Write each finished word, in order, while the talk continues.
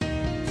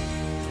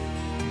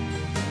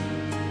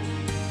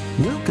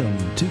Welcome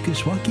to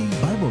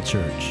Kishwaukee Bible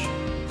Church.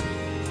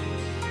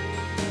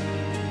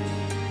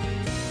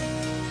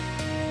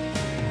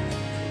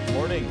 Good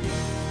morning.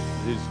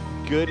 It is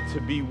good to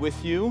be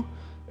with you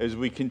as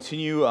we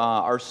continue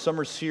our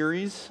summer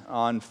series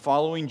on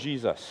following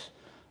Jesus.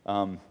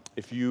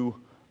 If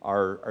you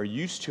are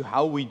used to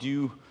how we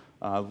do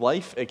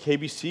life at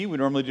KBC, we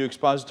normally do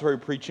expository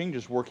preaching,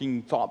 just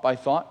working thought by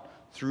thought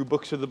through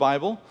books of the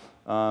Bible.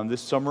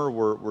 This summer,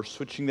 we're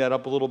switching that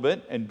up a little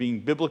bit and being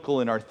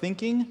biblical in our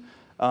thinking,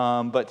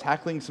 but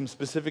tackling some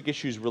specific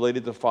issues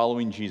related to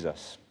following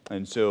Jesus.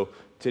 And so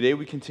today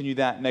we continue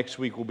that. Next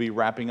week we'll be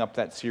wrapping up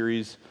that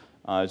series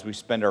as we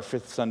spend our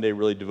fifth Sunday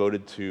really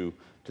devoted to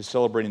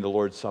celebrating the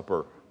Lord's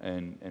Supper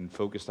and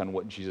focused on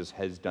what Jesus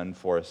has done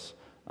for us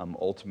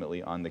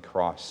ultimately on the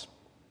cross.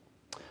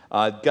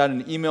 Got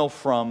an email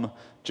from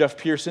Jeff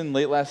Pearson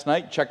late last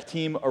night. Czech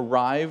team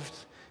arrived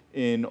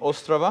in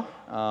Ostrava,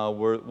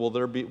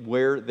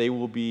 where they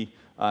will be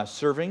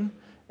serving,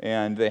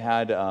 and they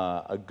had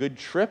a good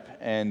trip,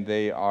 and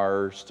they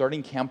are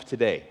starting camp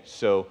today.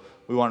 So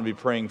we want to be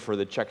praying for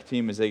the Czech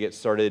team as they get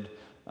started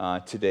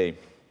today.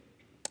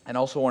 And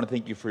also want to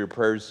thank you for your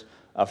prayers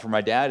for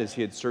my dad as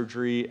he had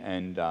surgery,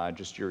 and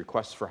just your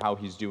requests for how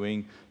he's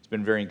doing. It's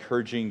been very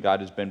encouraging. God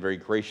has been very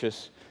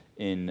gracious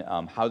in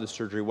how the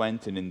surgery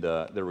went and in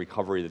the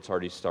recovery that's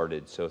already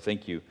started. So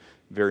thank you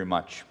very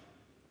much.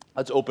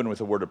 Let's open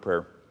with a word of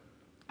prayer.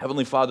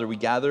 Heavenly Father, we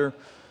gather.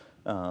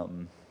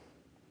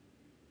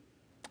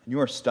 You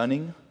are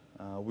stunning.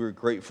 We're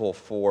grateful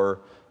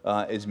for,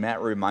 as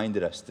Matt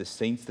reminded us, the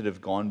saints that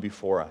have gone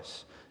before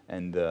us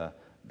and the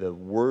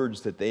words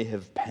that they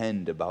have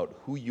penned about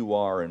who you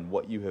are and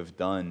what you have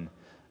done,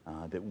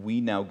 that we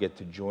now get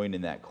to join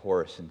in that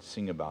chorus and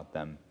sing about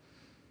them.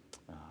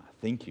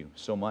 Thank you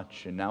so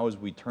much. And now as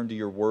we turn to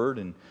your word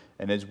and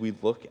as we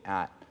look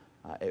at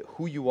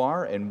who you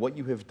are and what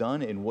you have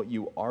done and what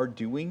you are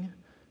doing,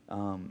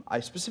 I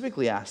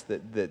specifically ask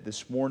that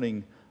this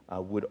morning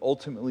would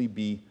ultimately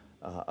be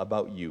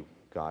about you,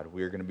 God.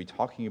 We are going to be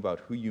talking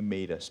about who you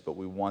made us, but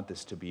we want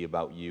this to be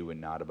about you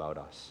and not about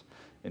us.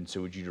 And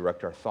so would you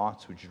direct our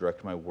thoughts, would you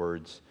direct my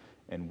words,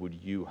 and would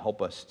you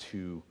help us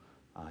to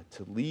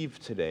leave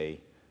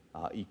today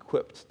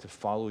equipped to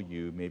follow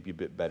you maybe a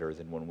bit better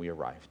than when we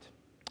arrived.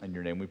 In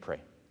your name we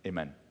pray.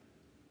 Amen.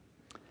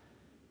 Have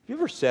you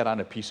ever sat on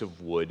a piece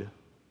of wood?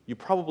 You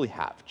probably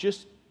have.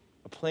 Just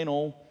a plain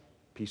old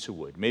piece of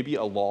wood. Maybe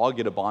a log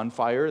at a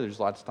bonfire. There's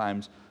lots of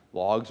times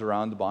logs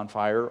around the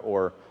bonfire,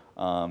 or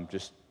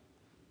just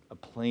a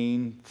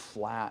plain,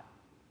 flat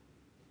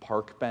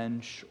park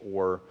bench,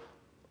 or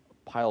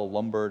a pile of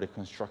lumber at a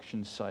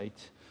construction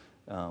site.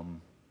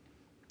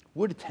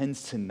 Wood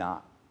tends to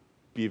not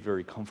be a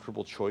very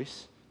comfortable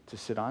choice to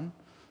sit on.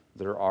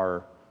 There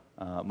are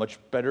much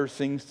better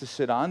things to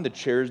sit on. The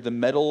chairs, the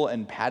metal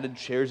and padded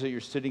chairs that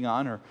you're sitting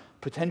on are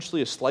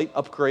potentially a slight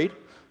upgrade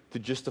to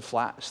just a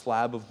flat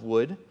slab of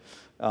wood.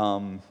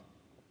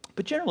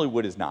 But generally,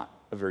 wood is not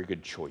a very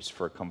good choice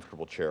for a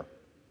comfortable chair.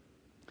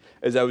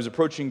 As I was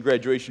approaching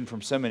graduation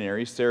from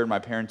seminary, Sarah and my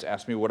parents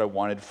asked me what I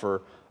wanted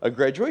for a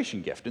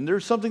graduation gift. And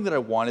there's something that I'd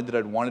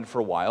wanted for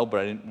a while, but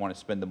I didn't want to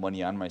spend the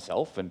money on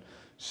myself. And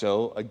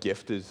so a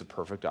gift is the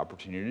perfect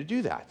opportunity to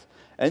do that.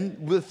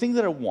 And the thing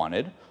that I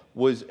wanted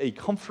was a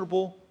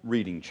comfortable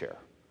reading chair.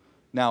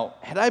 Now,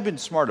 had I been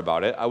smart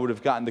about it, I would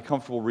have gotten the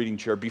comfortable reading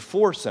chair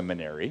before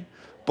seminary,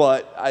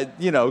 but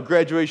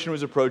graduation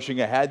was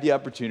approaching, I had the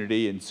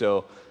opportunity, and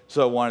so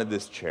I wanted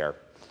this chair.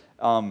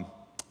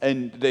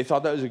 And they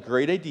thought that was a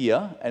great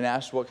idea and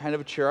asked what kind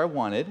of a chair I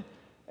wanted,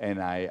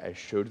 and I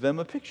showed them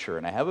a picture,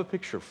 and I have a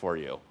picture for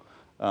you.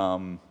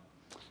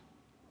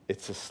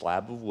 It's a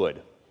slab of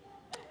wood.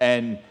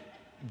 And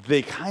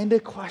they kind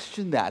of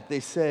questioned that. They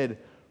said,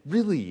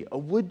 really, a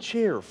wood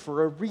chair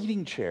for a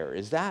reading chair,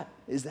 is that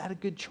a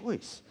good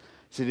choice? I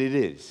said, it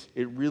is.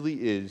 It really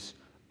is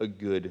a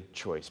good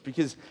choice,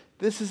 because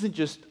this isn't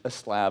just a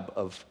slab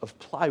of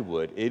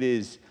plywood. It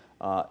is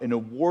an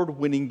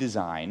award-winning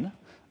design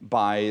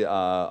by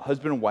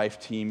husband and wife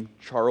team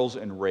Charles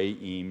and Ray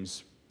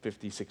Eames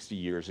 50, 60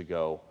 years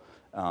ago.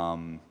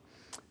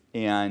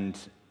 And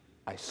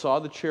I saw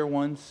the chair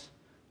once.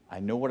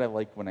 I know what I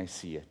like when I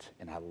see it,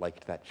 and I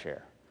liked that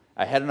chair.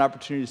 I had an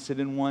opportunity to sit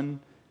in one.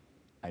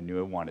 I knew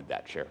I wanted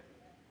that chair.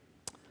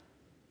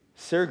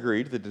 Sarah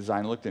agreed. The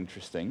design looked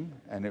interesting,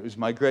 and it was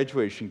my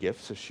graduation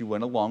gift, so she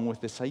went along with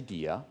this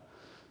idea.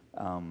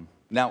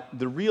 Now,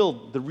 the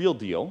real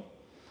deal,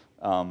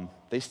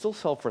 they still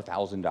sell for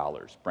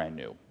 $1,000, brand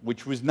new,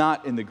 which was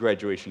not in the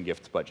graduation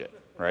gift budget,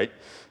 right?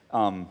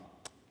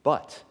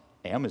 But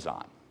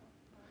Amazon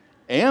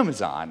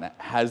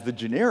has the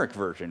generic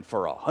version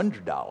for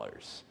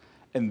 $100,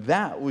 and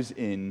that was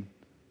in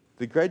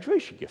the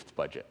graduation gift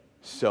budget.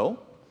 So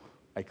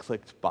I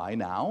clicked buy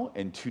now,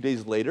 and 2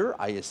 days later,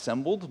 I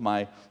assembled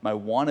my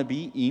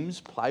wannabe Eames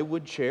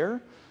plywood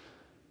chair.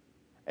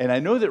 And I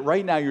know that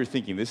right now you're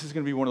thinking, this is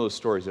going to be one of those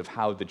stories of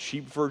how the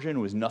cheap version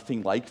was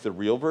nothing like the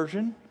real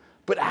version,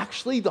 but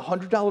actually the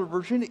 $100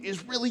 version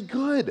is really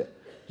good.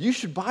 You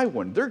should buy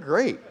one. They're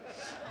great.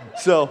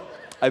 So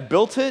I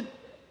built it.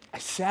 I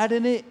sat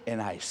in it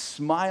and I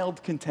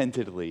smiled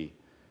contentedly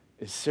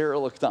as Sarah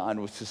looked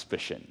on with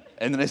suspicion.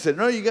 And then I said,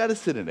 no, you got to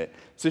sit in it.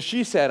 So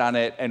she sat on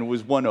it and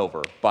was won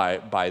over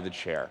by the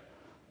chair.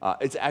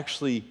 It's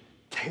actually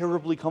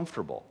terribly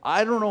comfortable.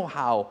 I don't know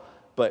how,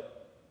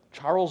 but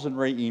Charles and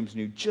Ray Eames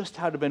knew just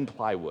how to bend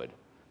plywood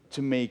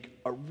to make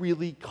a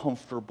really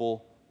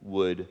comfortable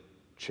wood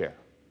chair.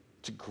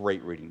 It's a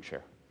great reading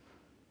chair.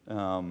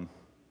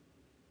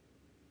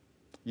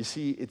 You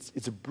see,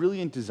 it's a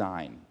brilliant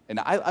design, and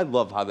I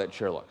love how that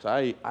chair looks.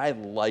 I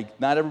like,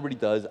 not everybody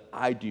does,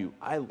 I do.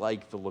 I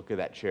like the look of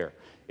that chair.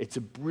 It's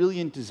a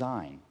brilliant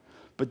design,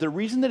 but the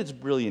reason that it's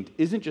brilliant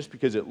isn't just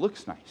because it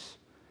looks nice.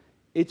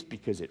 It's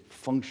because it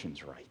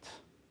functions right.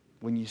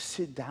 When you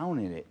sit down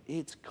in it,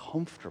 it's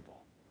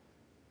comfortable.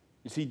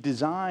 You see,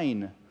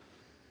 design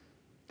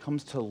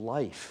comes to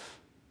life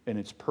in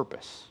its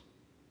purpose.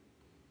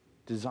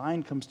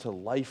 Design comes to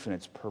life in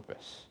its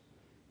purpose.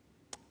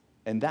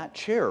 And that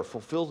chair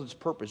fulfills its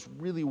purpose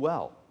really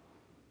well.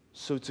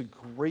 So it's a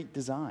great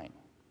design.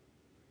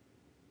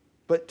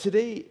 But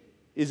today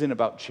isn't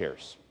about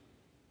chairs.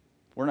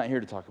 We're not here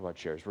to talk about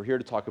chairs. We're here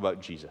to talk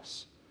about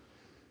Jesus.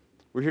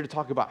 We're here to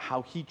talk about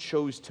how he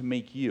chose to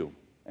make you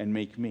and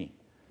make me.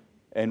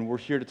 And we're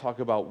here to talk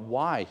about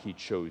why he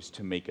chose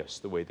to make us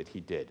the way that he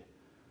did.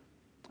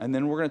 And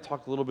then we're going to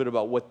talk a little bit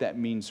about what that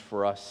means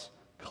for us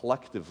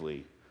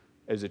collectively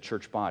as a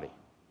church body.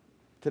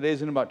 Today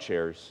isn't about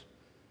chairs,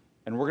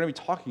 and we're going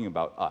to be talking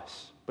about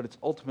us, but it's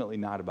ultimately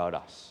not about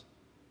us.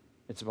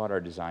 It's about our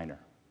designer,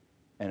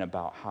 and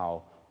about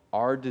how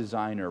our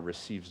designer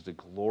receives the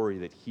glory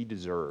that he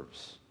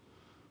deserves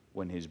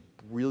when his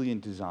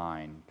brilliant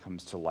design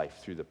comes to life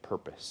through the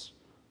purpose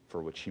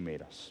for which he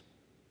made us.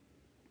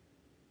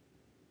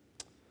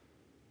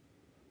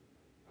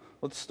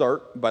 Let's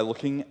start by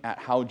looking at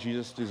how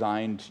Jesus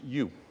designed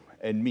you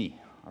and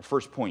me. Our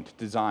first point,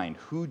 design,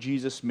 who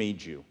Jesus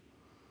made you.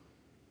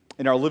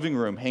 In our living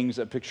room hangs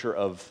a picture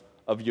of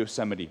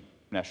Yosemite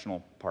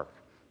National Park,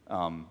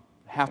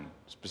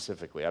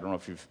 specifically. I don't know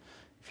if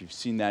you've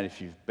seen that,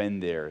 if you've been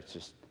there. It's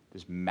just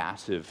this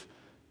massive,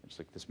 it's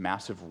like this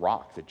massive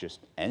rock that just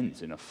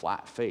ends in a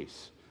flat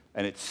face.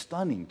 And it's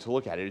stunning to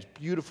look at. It's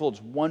beautiful,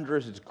 it's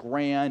wondrous, it's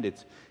grand,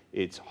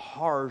 it's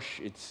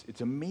harsh,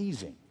 it's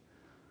amazing.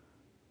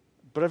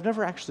 But I've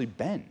never actually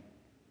been.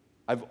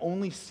 I've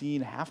only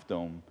seen Half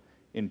Dome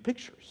in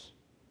pictures.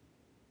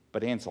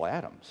 But Ansel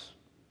Adams,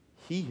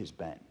 he has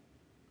been,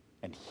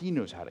 and he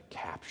knows how to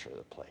capture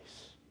the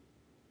place.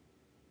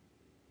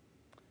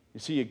 You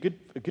see, a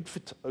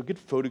good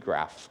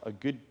photograph, a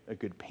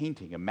good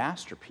painting, a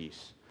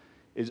masterpiece,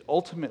 is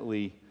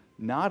ultimately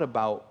not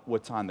about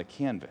what's on the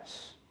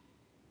canvas.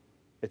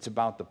 It's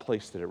about the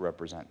place that it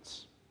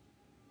represents.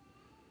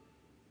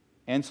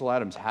 Ansel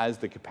Adams has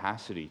the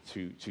capacity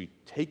to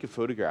take a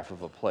photograph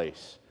of a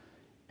place,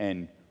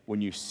 and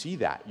when you see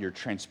that, you're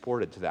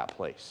transported to that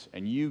place,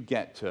 and you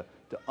get to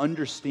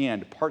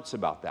understand parts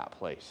about that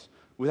place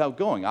without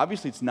going.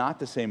 Obviously, it's not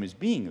the same as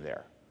being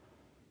there,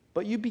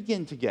 but you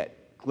begin to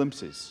get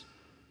glimpses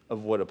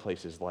of what a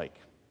place is like.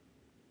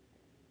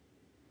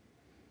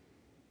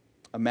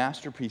 A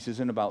masterpiece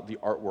isn't about the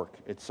artwork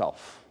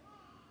itself.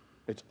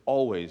 It's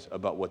always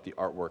about what the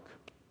artwork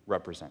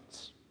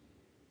represents.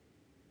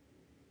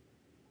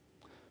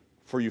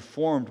 For you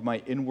formed my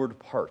inward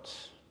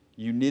parts.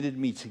 You knitted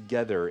me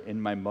together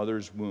in my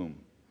mother's womb.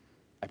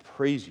 I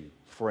praise you,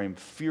 for I am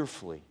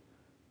fearfully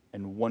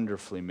and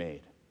wonderfully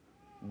made.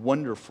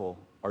 Wonderful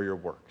are your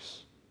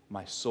works.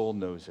 My soul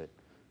knows it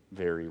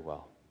very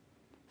well.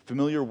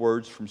 Familiar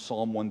words from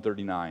Psalm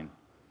 139.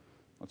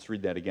 Let's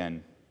read that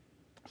again.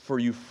 For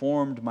you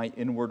formed my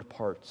inward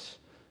parts.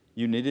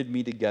 You knitted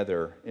me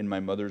together in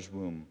my mother's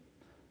womb.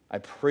 I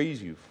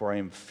praise you, for I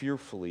am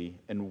fearfully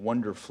and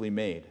wonderfully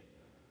made.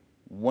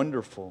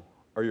 Wonderful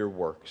are your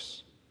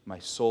works. My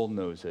soul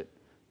knows it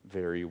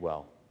very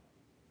well.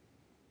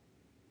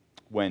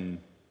 When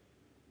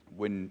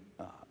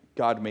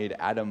God made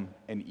Adam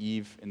and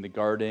Eve in the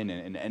garden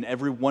and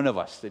every one of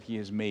us that he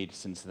has made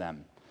since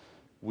then,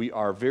 we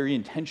are very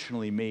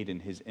intentionally made in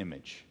his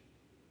image.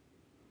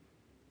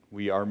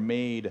 We are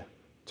made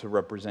to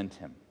represent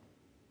him.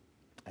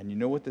 And you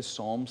know what this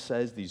psalm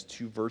says, these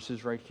two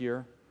verses right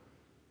here?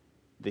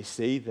 They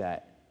say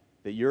that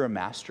you're a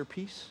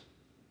masterpiece,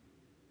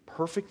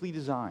 perfectly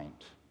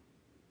designed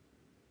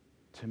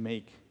to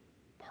make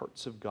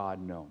parts of God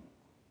known.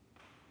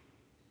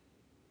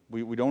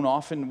 We don't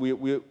often,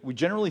 we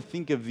generally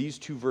think of these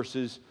two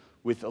verses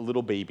with a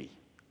little baby,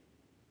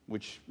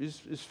 which is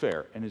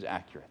fair and is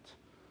accurate.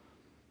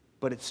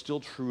 But it's still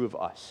true of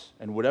us.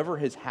 And whatever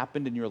has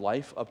happened in your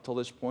life up till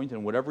this point,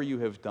 and whatever you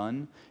have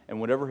done,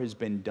 and whatever has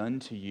been done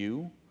to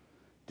you,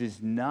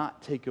 does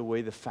not take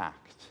away the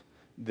fact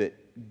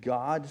that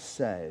God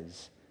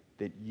says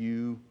that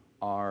you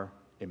are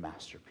a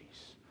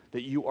masterpiece,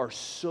 that you are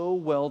so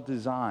well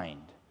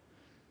designed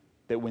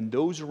that when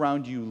those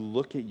around you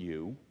look at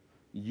you,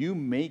 you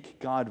make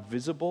God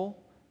visible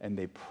and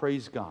they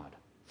praise God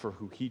for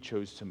who he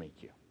chose to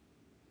make you.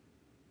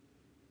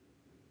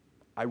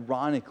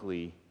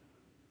 Ironically,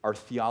 our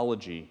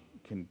theology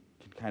can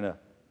kind of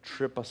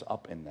trip us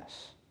up in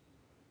this.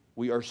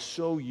 We are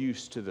so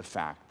used to the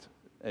fact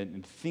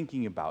and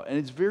thinking about, and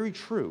it's very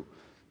true,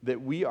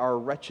 that we are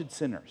wretched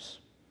sinners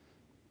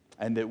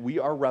and that we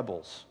are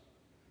rebels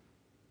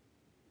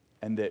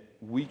and that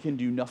we can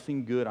do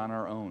nothing good on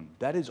our own.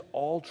 That is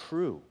all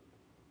true.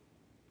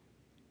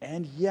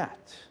 And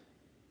yet,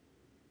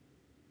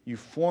 you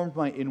formed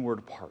my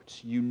inward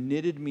parts. You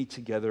knitted me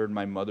together in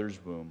my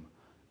mother's womb.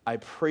 I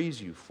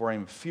praise you, for I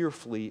am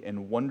fearfully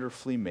and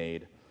wonderfully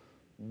made.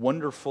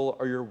 Wonderful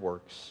are your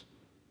works.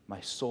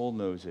 My soul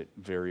knows it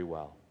very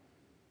well.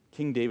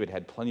 King David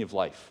had plenty of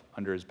life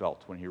under his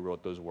belt when he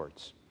wrote those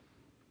words.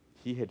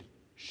 He had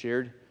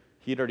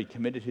already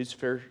committed his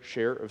fair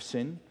share of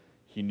sin.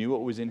 He knew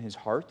what was in his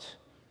heart,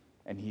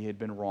 and he had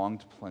been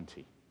wronged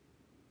plenty.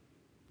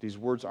 These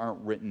words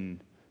aren't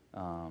written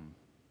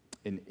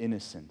in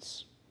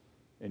innocence,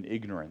 in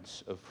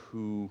ignorance of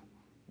who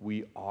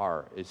we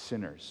are as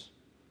sinners.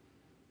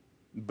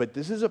 But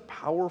this is a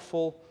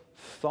powerful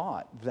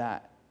thought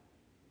that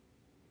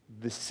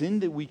the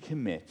sin that we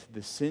commit,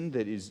 the sin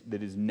that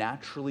is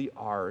naturally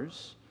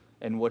ours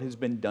and what has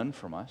been done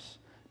from us,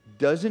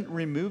 doesn't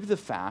remove the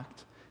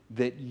fact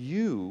that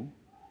you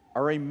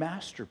are a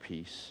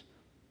masterpiece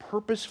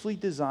purposefully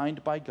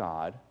designed by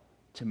God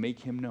to make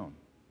him known.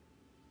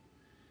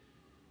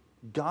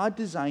 God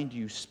designed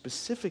you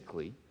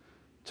specifically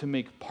to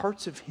make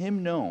parts of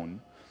him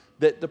known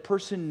that the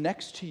person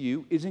next to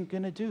you isn't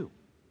going to do.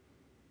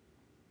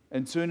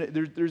 And so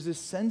there's this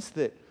sense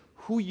that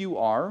who you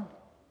are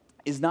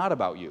is not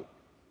about you,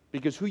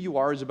 because who you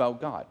are is about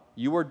God.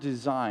 You are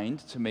designed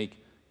to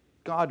make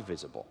God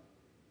visible.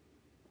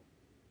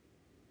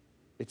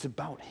 It's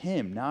about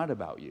him, not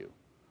about you.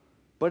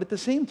 But at the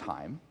same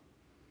time,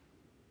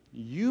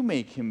 you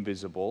make him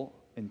visible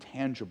and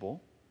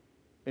tangible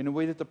in a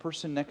way that the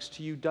person next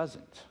to you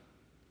doesn't.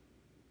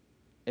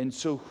 And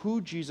so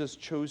who Jesus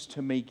chose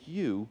to make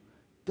you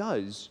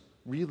does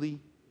really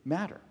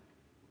matter.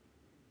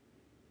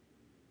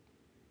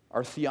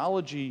 Our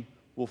theology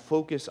will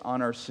focus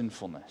on our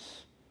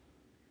sinfulness.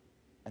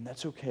 And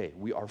that's okay.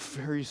 We are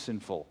very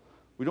sinful.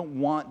 We don't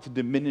want to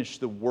diminish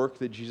the work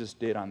that Jesus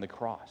did on the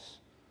cross.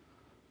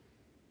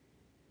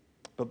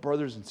 But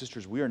brothers and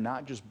sisters, we are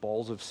not just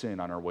balls of sin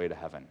on our way to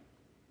heaven.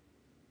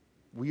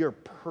 We are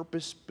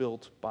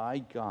purpose-built by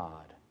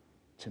God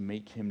to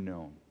make him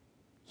known.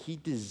 He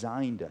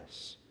designed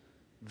us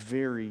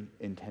very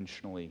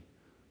intentionally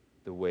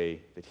the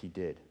way that he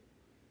did.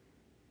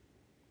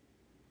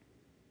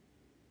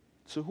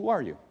 So who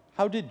are you?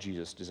 How did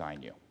Jesus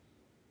design you?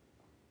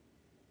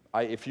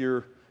 If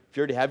you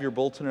already have your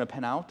bulletin and a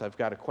pen out, I've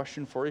got a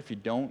question for you. If you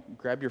don't,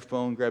 grab your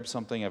phone, grab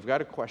something. I've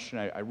got a question.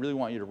 I really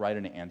want you to write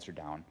an answer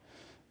down.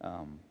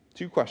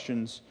 2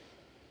 questions,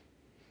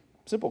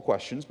 simple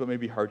questions, but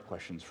maybe hard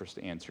questions for us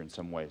to answer in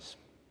some ways.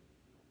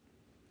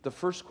 The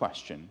first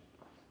question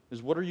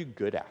is, what are you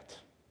good at?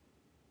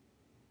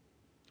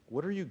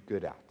 What are you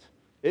good at?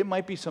 It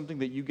might be something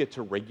that you get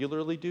to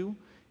regularly do.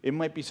 It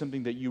might be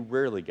something that you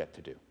rarely get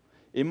to do.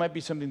 It might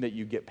be something that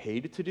you get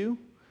paid to do.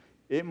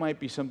 It might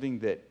be something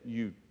that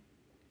you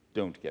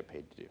don't get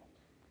paid to do.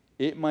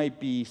 It might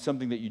be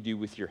something that you do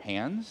with your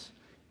hands.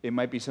 It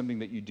might be something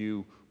that you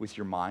do with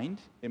your mind.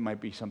 It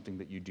might be something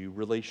that you do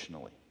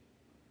relationally.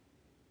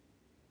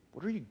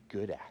 What are you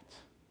good at?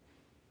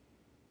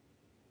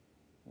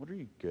 What are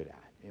you good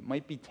at? It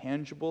might be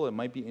tangible. It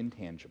might be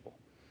intangible.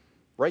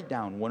 Write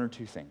down 1 or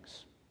 2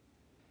 things.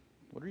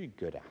 What are you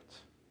good at?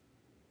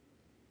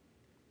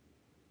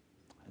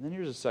 And then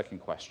here's a second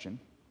question.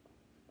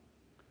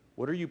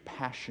 What are you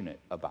passionate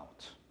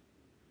about?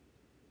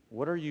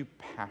 What are you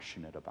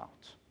passionate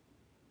about?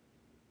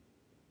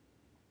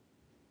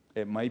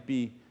 It might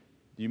be,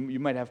 you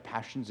might have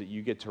passions that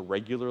you get to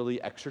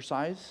regularly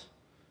exercise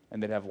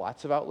and that have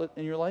lots of outlet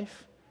in your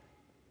life.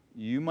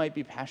 You might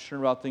be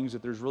passionate about things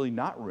that there's really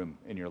not room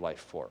in your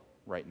life for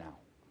right now.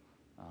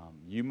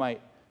 You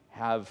might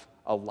have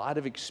a lot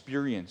of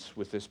experience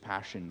with this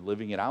passion,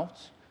 living it out.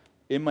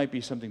 It might be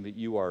something that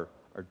you are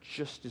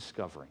just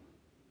discovering.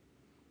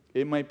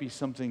 It might be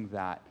something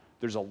that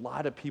there's a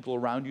lot of people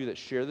around you that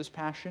share this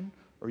passion,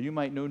 or you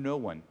might know no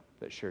one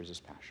that shares this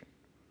passion.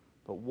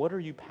 But what are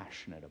you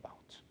passionate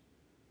about?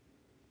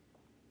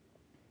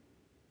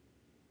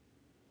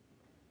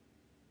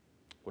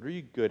 What are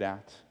you good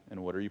at,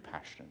 and what are you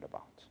passionate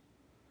about?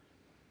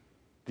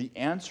 The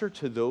answer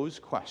to those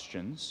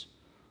questions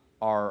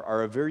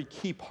are a very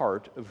key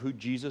part of who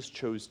Jesus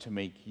chose to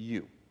make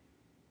you.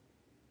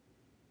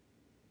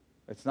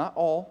 It's not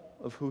all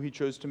of who he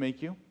chose to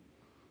make you,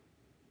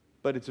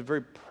 but it's a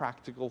very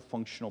practical,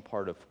 functional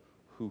part of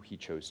who he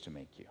chose to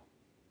make you.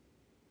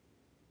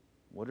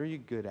 What are you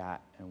good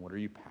at, and what are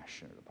you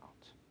passionate about?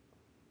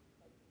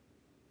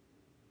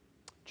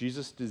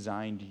 Jesus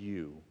designed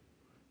you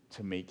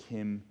to make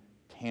him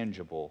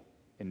tangible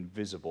and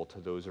visible to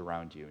those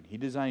around you. And he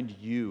designed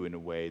you in a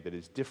way that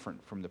is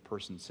different from the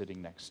person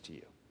sitting next to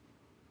you.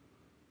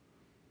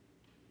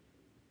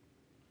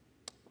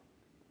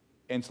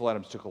 Ansel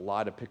Adams took a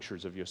lot of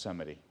pictures of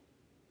Yosemite.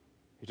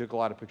 He took a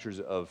lot of pictures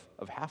of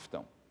Half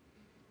Dome.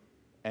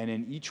 And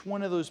in each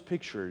one of those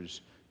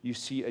pictures, you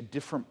see a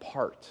different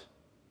part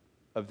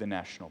of the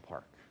national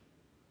park.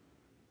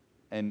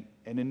 And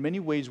in many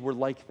ways, we're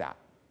like that.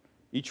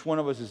 Each one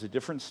of us is a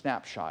different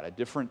snapshot, a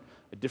different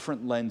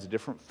lens, a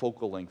different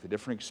focal length, a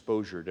different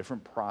exposure, a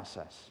different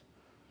process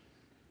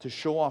to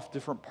show off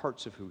different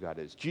parts of who God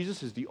is.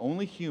 Jesus is the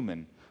only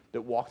human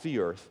that walked the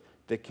earth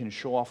that can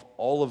show off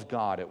all of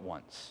God at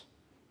once.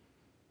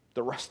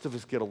 The rest of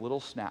us get a little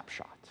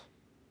snapshot.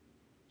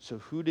 So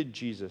who did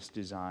Jesus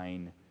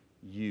design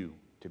you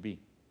to be?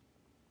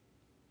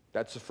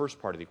 That's the first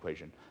part of the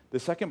equation. The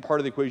second part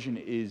of the equation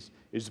is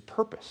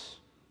purpose.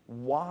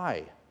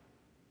 Why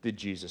did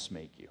Jesus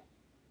make you?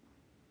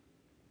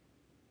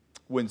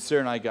 When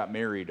Sarah and I got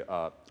married,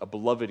 a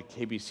beloved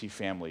KBC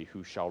family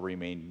who shall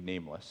remain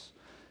nameless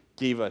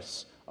gave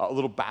us a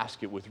little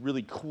basket with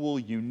really cool,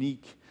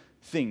 unique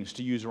things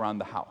to use around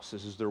the house.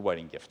 This is their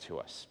wedding gift to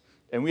us.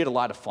 And we had a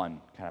lot of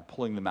fun kind of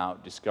pulling them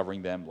out,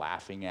 discovering them,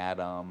 laughing at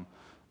them.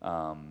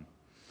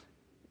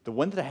 The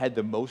one that I had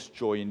the most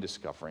joy in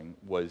discovering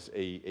was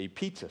a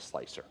pizza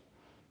slicer.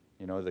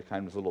 You know, the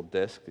kind of little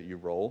disc that you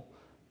roll.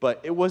 But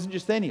it wasn't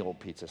just any old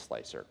pizza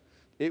slicer.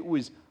 It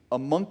was a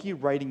monkey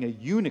riding a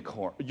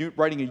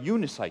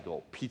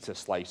unicycle pizza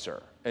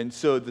slicer. And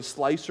so the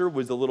slicer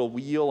was the little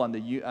wheel on the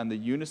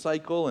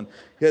unicycle, and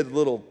he had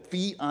little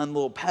feet on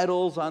little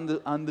pedals on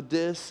the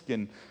disc,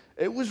 and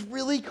it was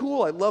really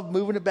cool. I loved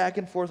moving it back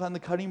and forth on the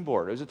cutting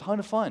board. It was a ton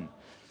of fun.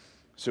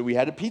 So we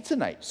had a pizza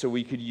night, so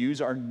we could use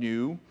our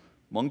new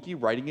monkey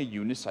riding a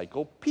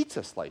unicycle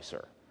pizza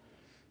slicer.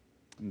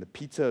 And the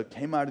pizza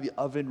came out of the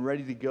oven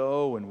ready to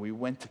go, and we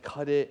went to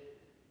cut it,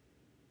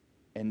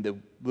 and the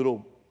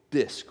little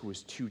disc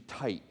was too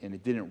tight, and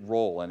it didn't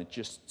roll, and it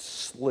just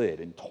slid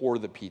and tore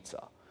the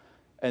pizza.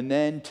 And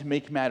then to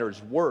make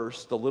matters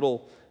worse, the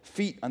little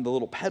feet on the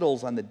little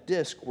pedals on the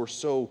disc were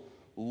so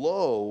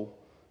low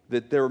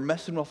that they were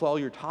messing with all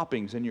your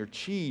toppings and your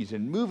cheese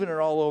and moving it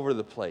all over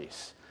the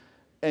place.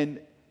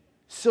 And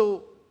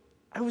so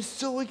I was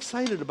so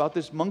excited about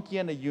this monkey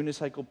on a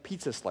unicycle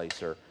pizza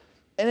slicer,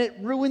 and it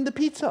ruined the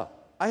pizza.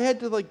 I had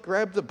to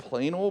grab the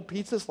plain old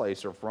pizza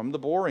slicer from the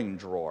boring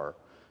drawer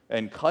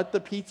and cut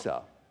the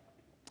pizza.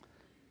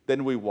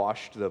 Then we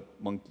washed the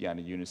monkey on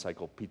a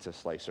unicycle pizza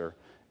slicer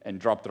and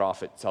dropped it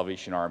off at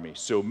Salvation Army.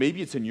 So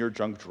maybe it's in your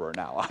junk drawer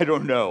now. I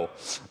don't know.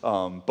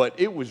 But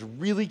it was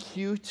really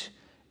cute,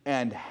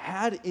 and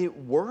had it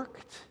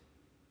worked,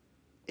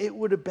 it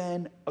would have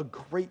been a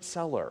great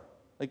seller.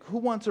 Who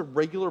wants a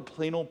regular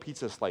plain old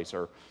pizza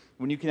slicer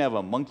when you can have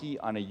a monkey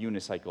on a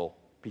unicycle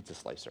pizza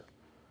slicer?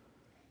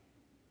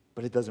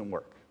 But it doesn't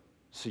work,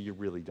 so you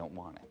really don't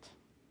want it.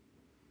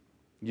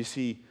 You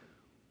see,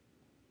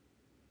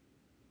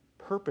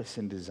 purpose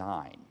and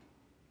design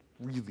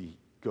really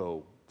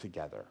go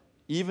together.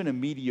 Even a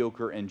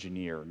mediocre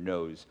engineer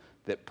knows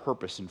that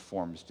purpose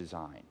informs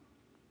design.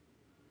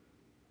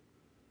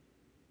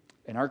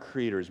 And our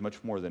Creator is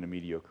much more than a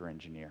mediocre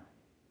engineer.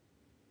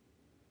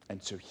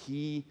 And so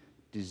He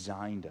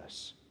designed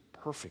us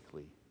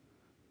perfectly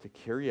to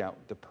carry out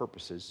the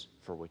purposes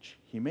for which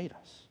He made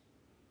us.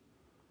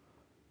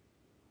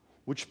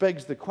 Which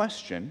begs the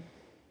question,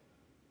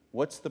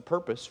 what's the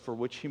purpose for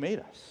which He made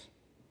us?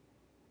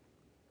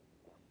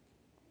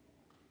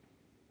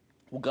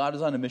 Well, God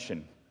is on a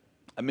mission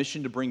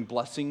to bring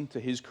blessing to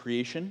His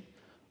creation,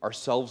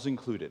 ourselves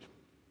included.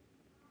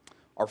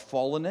 Our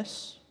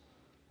fallenness,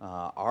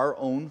 our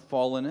own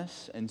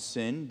fallenness and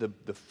sin,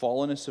 the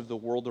fallenness of the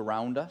world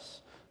around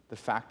us, the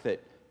fact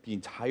that the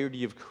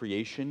entirety of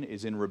creation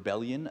is in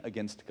rebellion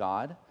against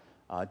God,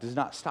 does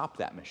not stop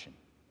that mission.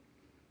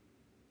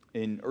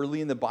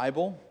 Early in the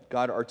Bible,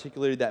 God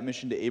articulated that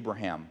mission to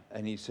Abraham,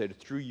 and He said,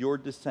 "Through your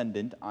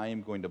descendant, I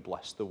am going to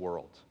bless the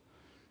world."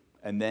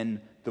 And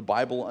then the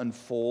Bible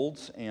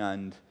unfolds,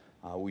 and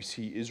we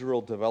see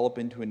Israel develop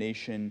into a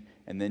nation,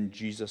 and then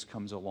Jesus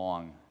comes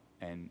along,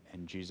 and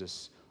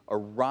Jesus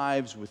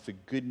arrives with the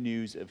good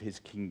news of His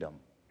kingdom.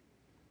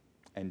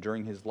 And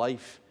during His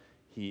life,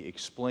 He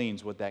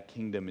explains what that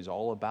kingdom is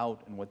all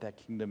about and what that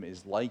kingdom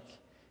is like,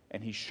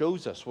 and He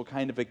shows us what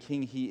kind of a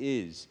king He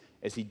is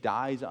as He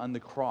dies on the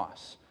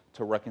cross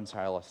to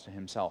reconcile us to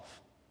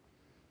Himself.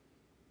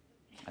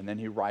 And then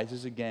He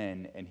rises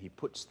again, and He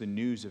puts the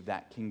news of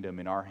that kingdom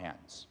in our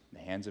hands, in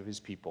the hands of His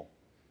people.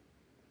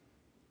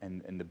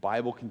 And the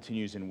Bible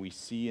continues, and we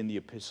see in the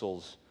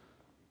epistles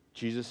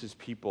Jesus'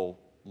 people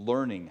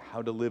learning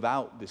how to live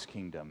out this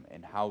kingdom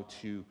and how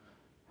to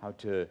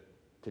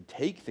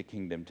take the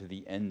kingdom to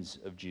the ends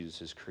of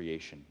Jesus'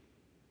 creation.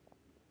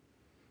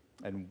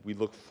 And we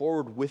look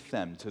forward with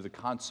them to the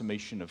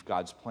consummation of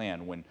God's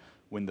plan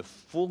when the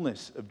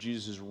fullness of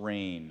Jesus'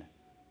 reign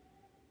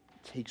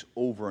takes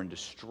over and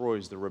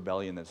destroys the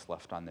rebellion that's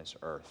left on this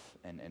earth,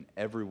 and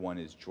everyone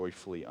is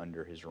joyfully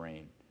under His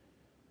reign.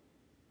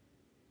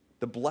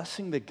 The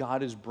blessing that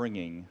God is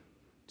bringing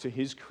to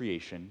His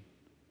creation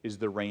is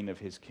the reign of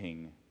His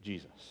King,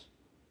 Jesus.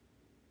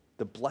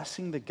 The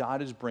blessing that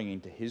God is bringing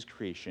to His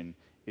creation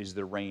is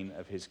the reign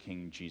of his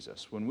King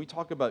Jesus. When we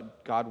talk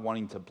about God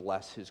wanting to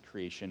bless his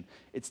creation,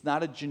 it's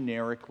not a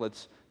generic,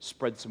 let's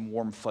spread some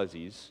warm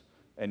fuzzies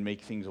and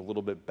make things a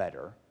little bit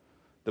better.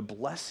 The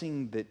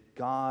blessing that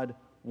God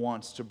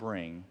wants to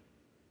bring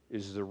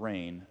is the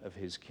reign of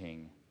his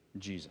King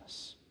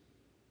Jesus.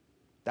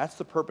 That's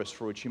the purpose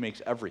for which he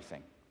makes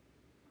everything.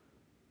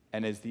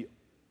 And as the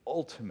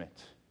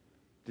ultimate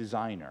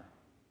designer,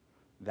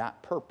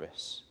 that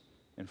purpose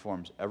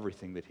informs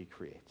everything that he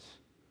creates,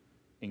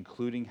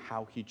 including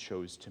how he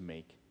chose to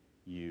make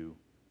you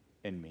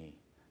and me,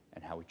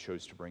 and how he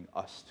chose to bring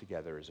us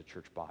together as a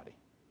church body.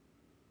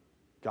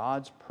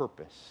 God's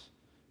purpose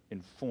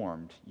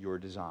informed your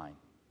design.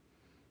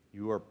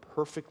 You are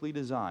perfectly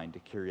designed to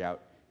carry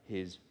out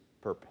his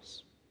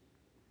purpose.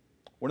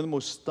 One of the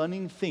most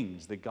stunning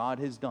things that God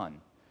has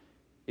done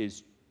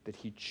is that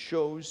he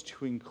chose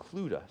to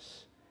include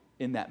us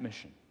in that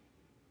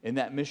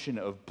mission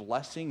of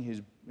blessing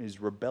his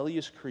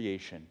rebellious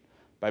creation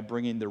by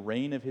bringing the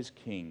reign of his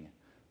King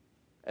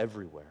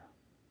everywhere.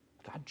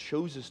 God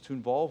chose us to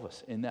involve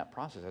us in that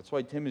process. That's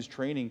why Tim is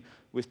training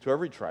with To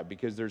Every Tribe,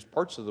 because there's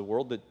parts of the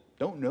world that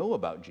don't know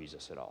about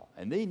Jesus at all,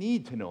 and they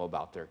need to know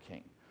about their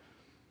King.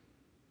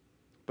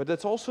 But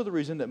that's also the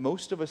reason that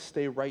most of us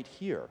stay right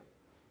here,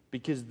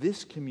 because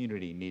this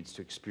community needs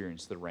to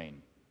experience the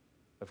reign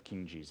of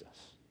King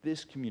Jesus.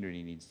 This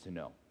community needs to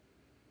know.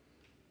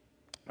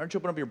 Why don't you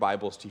open up your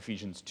Bibles to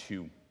Ephesians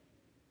 2?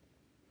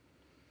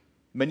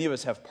 Many of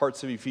us have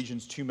parts of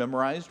Ephesians 2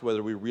 memorized,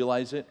 whether we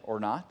realize it or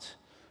not.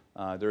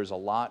 There's a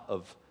lot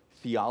of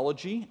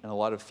theology and a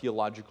lot of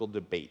theological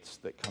debates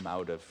that come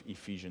out of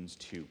Ephesians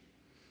 2.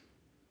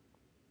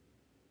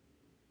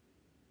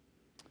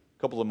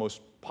 A couple of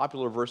most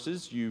popular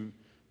verses, you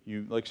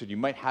like I said, you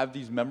might have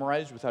these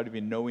memorized without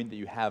even knowing that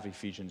you have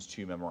Ephesians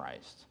 2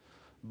 memorized.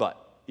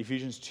 But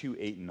Ephesians 2,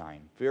 8 and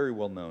 9, very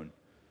well known.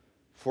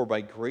 For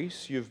by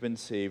grace you have been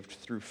saved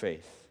through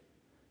faith.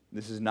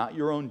 This is not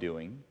your own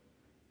doing.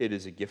 It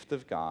is a gift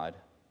of God,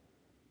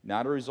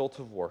 not a result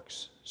of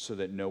works, so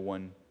that no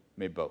one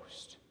may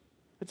boast.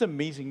 That's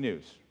amazing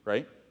news,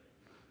 right?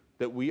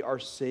 That we are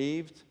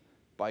saved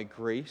by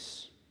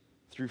grace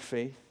through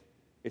faith.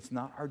 It's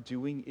not our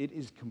doing. It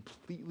is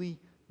completely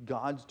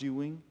God's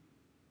doing.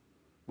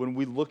 When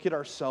we look at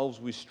ourselves,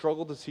 we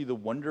struggle to see the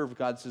wonder of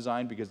God's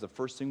design because the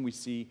first thing we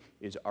see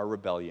is our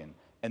rebellion.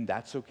 And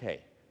that's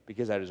okay,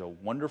 because that is a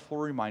wonderful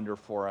reminder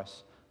for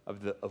us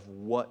of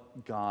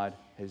what God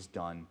has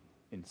done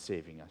in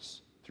saving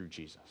us through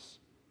Jesus.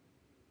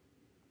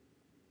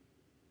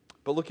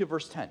 But look at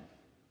verse 10.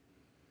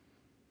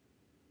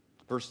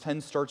 Verse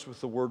 10 starts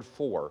with the word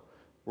for.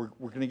 We're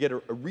going to get a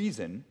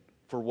reason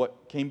for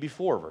what came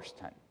before verse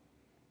 10.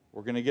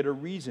 We're going to get a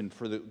reason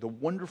for the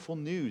wonderful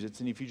news.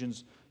 It's in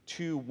Ephesians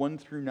 2, 1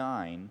 through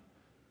 9.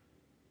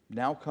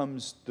 Now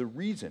comes the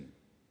reason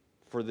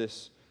for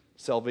this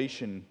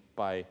salvation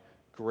by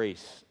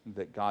grace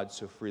that God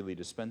so freely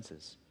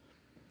dispenses.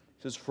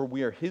 It says, for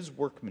we are his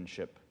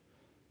workmanship,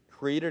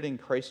 created in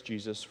Christ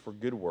Jesus for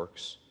good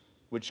works,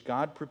 which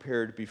God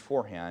prepared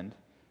beforehand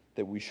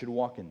that we should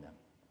walk in them.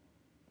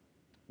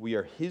 We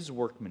are his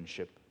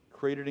workmanship,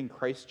 created in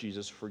Christ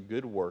Jesus for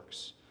good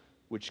works,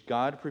 which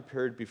God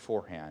prepared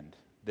beforehand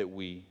that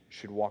we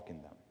should walk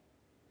in them.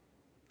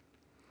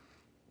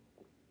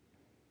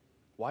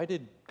 Why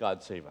did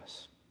God save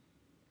us?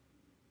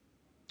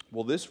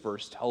 Well, this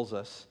verse tells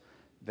us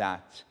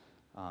that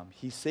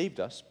he saved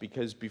us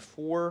because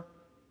before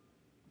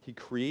he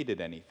created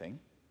anything,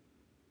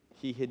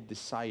 he had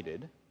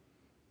decided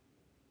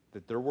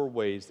that there were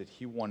ways that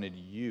he wanted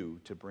you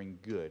to bring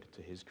good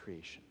to his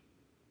creation.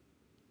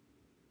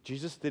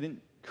 Jesus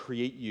didn't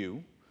create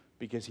you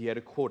because he had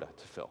a quota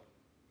to fill.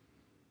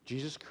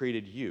 Jesus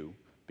created you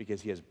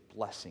because he has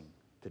blessing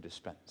to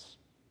dispense.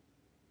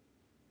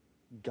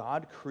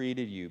 God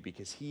created you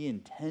because he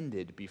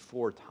intended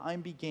before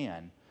time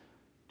began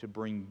to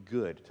bring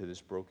good to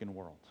this broken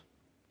world.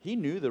 He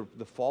knew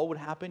the fall would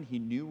happen. He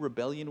knew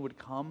rebellion would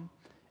come,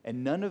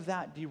 and none of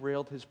that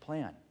derailed his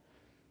plan.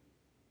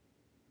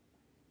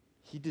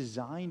 He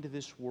designed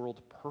this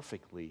world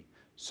perfectly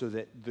so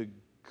that the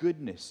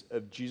goodness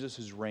of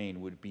Jesus'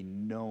 reign would be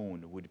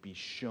known, would be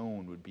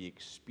shown, would be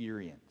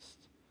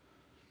experienced.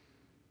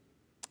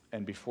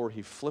 And before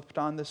he flipped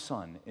on the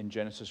sun in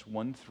Genesis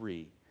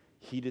 1:3,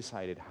 he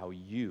decided how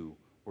you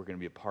were going to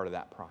be a part of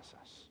that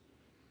process.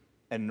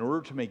 And in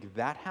order to make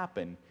that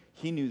happen,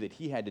 he knew that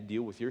he had to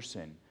deal with your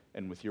sin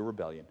and with your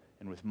rebellion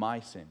and with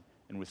my sin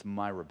and with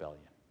my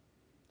rebellion.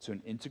 So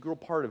an integral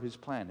part of his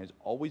plan has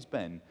always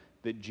been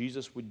that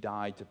Jesus would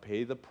die to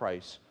pay the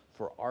price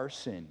for our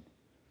sin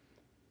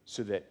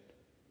so that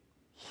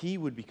he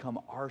would become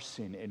our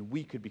sin and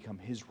we could become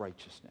his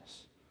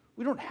righteousness.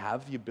 We don't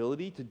have the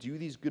ability to do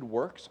these good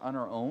works on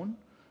our own.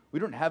 We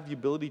don't have the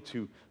ability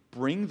to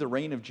bring the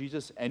reign of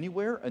Jesus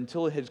anywhere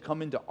until it has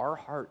come into our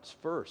hearts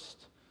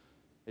first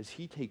as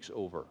he takes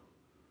over.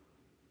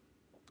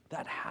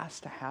 That has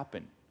to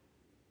happen.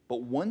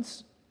 But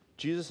once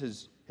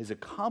Jesus has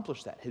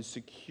accomplished that, has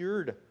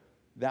secured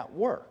that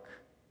work,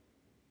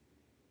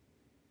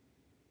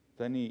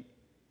 then he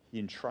he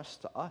entrusts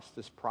to us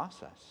this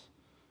process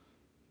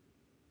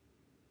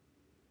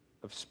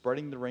of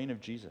spreading the reign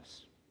of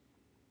Jesus.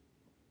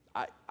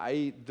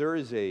 There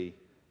is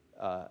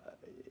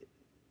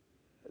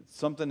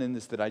something in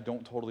this that I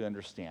don't totally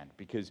understand,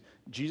 because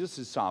Jesus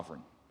is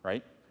sovereign,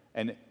 right?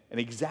 And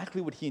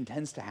exactly what he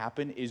intends to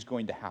happen is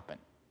going to happen.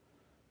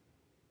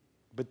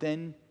 But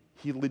then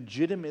he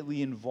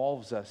legitimately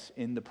involves us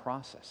in the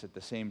process at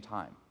the same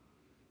time.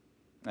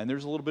 And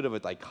there's a little bit of a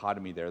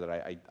dichotomy there that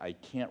I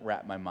can't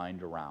wrap my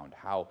mind around,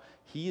 how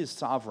he is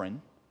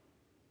sovereign,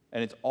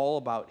 and it's all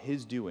about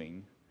his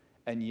doing,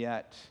 and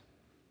yet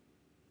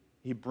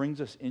he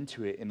brings us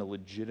into it in a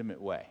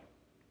legitimate way.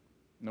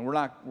 And we're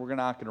not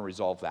going to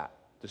resolve that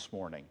this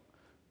morning.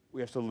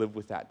 We have to live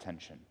with that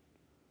tension.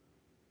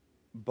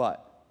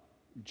 But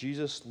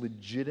Jesus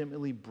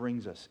legitimately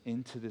brings us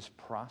into this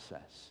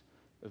process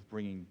of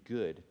bringing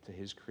good to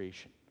his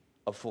creation,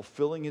 of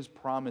fulfilling his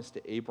promise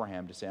to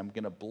Abraham to say, I'm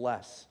going to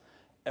bless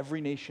every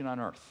nation on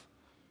earth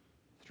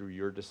through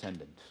your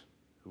descendant,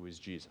 who is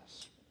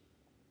Jesus.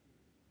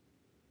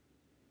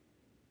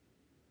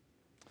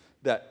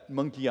 That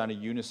monkey on a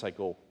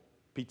unicycle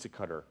pizza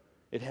cutter,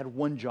 it had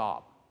one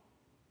job: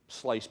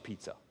 slice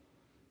pizza.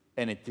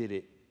 And it did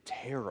it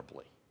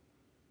terribly.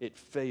 It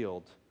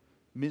failed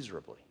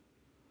miserably.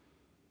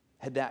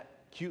 Had that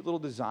cute little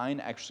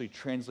design actually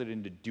translated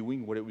into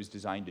doing what it was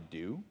designed to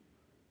do,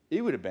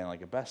 it would have been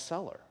like a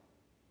bestseller.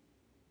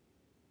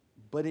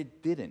 But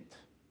it didn't.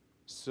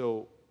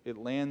 So it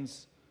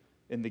lands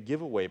in the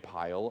giveaway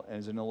pile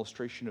as an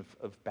illustration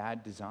of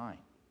bad design.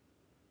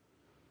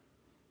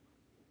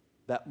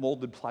 That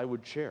molded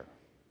plywood chair,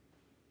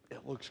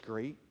 it looks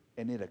great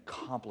and it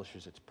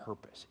accomplishes its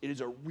purpose. It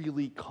is a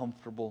really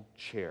comfortable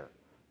chair.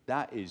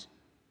 That is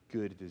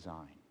good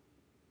design.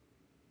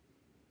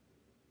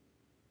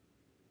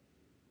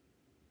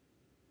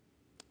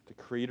 The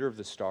creator of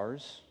the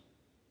stars,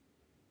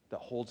 that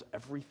holds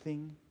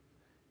everything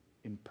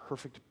in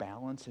perfect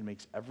balance and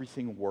makes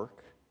everything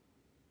work,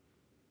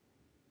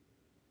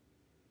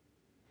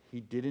 he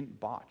didn't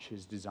botch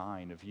his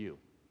design of you.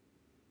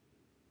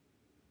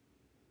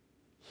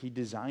 He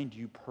designed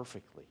you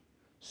perfectly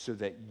so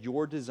that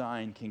your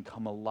design can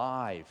come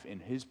alive in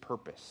his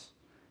purpose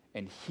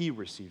and he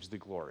receives the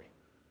glory.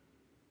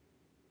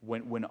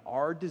 When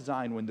our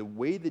design, when the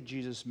way that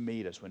Jesus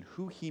made us, when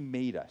who he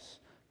made us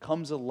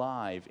comes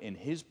alive in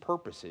his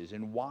purposes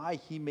and why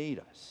he made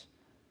us,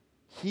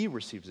 he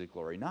receives the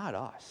glory, not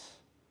us.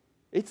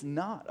 It's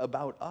not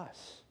about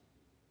us.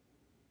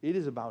 It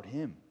is about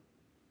him.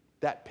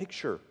 That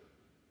picture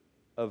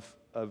of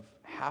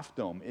Half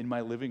Dome in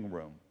my living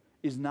room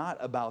is not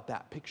about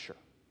that picture.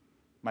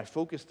 My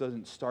focus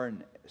doesn't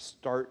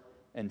start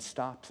and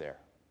stop there.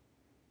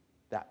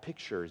 That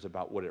picture is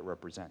about what it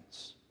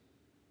represents.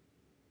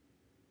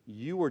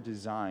 You are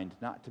designed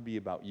not to be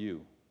about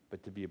you,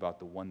 but to be about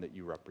the one that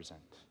you represent.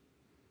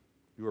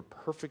 You are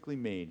perfectly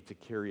made to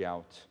carry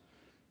out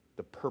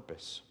the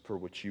purpose for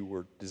which you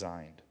were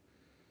designed.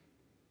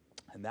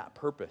 And that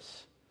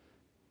purpose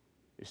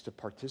is to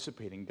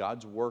participate in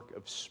God's work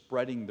of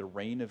spreading the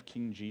reign of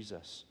King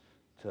Jesus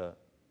to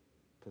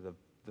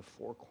the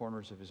four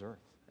corners of his earth,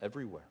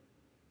 everywhere.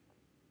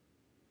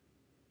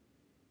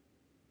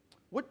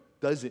 What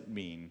does it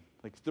mean?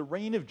 Like, the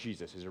reign of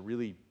Jesus is a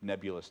really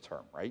nebulous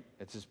term, right?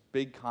 It's this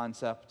big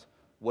concept.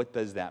 What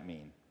does that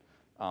mean?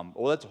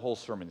 Well, that's a whole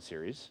sermon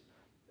series,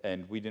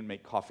 and we didn't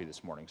make coffee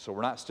this morning, so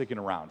we're not sticking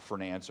around for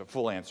an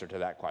full answer to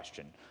that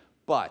question.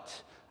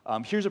 But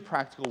here's a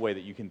practical way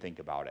that you can think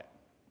about it.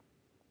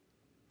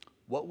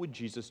 What would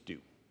Jesus do?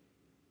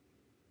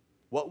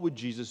 What would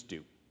Jesus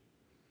do?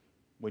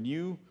 When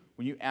you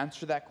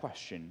answer that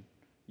question,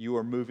 you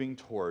are moving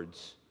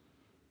towards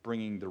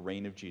bringing the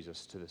reign of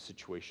Jesus to the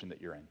situation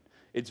that you're in.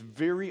 It's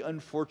very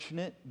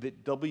unfortunate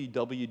that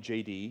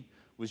WWJD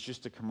was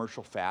just a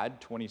commercial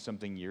fad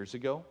 20-something years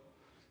ago,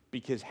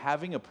 because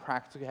having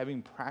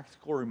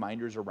practical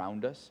reminders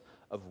around us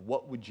of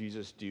what would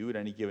Jesus do at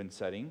any given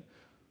setting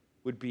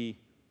would be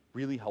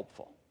really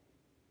helpful.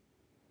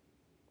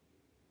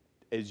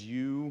 As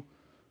you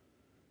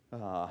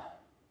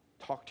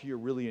talk to your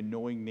really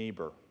annoying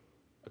neighbor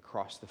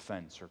across the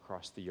fence or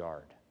across the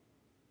yard,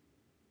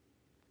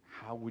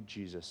 how would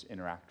Jesus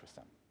interact with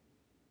them?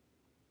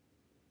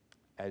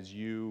 As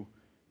you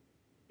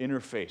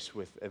interface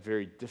with a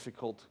very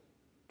difficult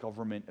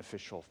government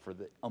official for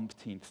the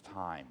umpteenth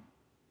time,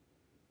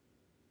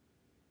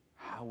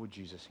 how would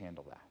Jesus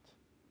handle that?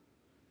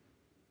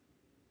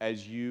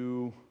 As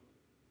you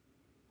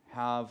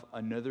have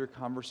another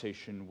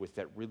conversation with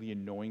that really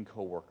annoying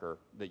coworker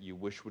that you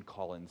wish would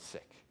call in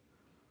sick,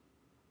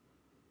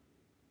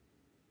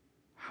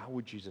 how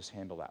would Jesus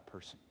handle that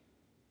person?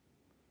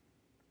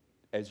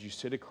 As you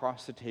sit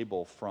across the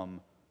table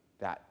from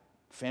that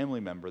family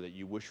member that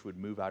you wish would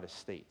move out of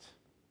state,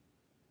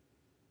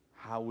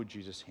 how would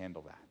Jesus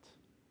handle that?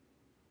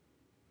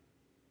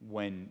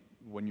 When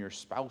your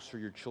spouse or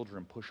your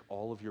children push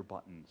all of your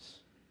buttons,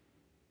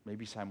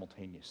 maybe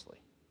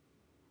simultaneously,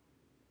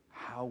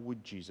 how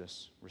would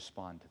Jesus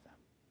respond to them?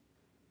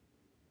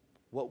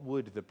 What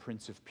would the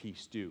Prince of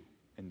Peace do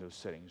in those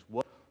settings?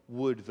 What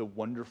would the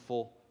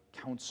wonderful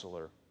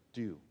counselor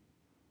do?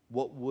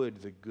 What would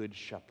the good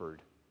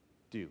shepherd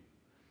do?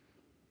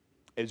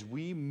 As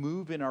we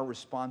move in our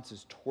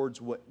responses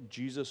towards what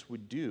Jesus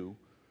would do,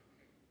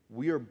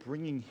 we are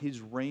bringing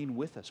his reign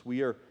with us.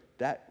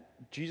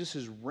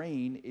 Jesus'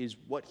 reign is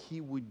what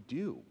he would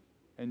do.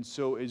 And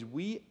so as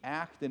we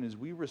act and as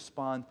we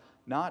respond,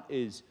 not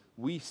as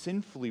we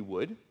sinfully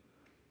would,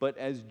 but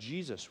as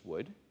Jesus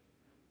would,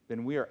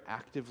 then we are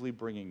actively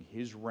bringing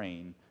his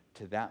reign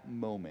to that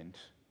moment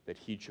that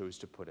he chose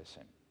to put us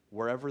in,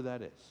 wherever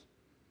that is.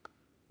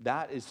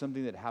 That is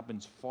something that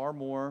happens far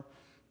more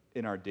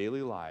in our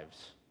daily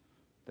lives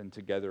than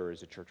together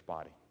as a church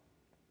body.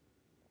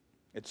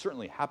 It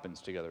certainly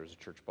happens together as a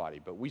church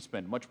body, but we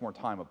spend much more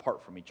time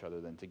apart from each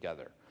other than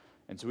together.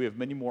 And so we have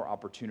many more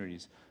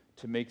opportunities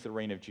to make the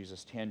reign of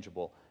Jesus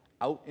tangible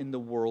out in the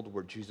world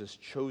where Jesus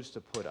chose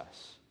to put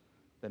us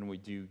than we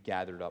do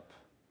gathered up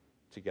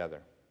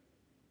together.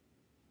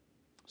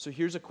 So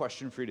here's a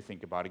question for you to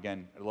think about.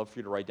 Again, I'd love for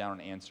you to write down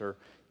an answer,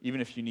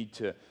 even if you need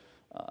to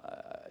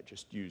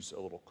just use a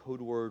little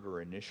code word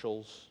or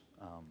initials.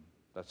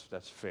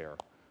 That's fair.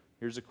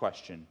 Here's a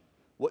question.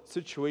 What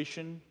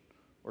situation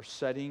or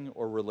setting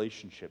or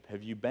relationship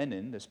have you been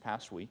in this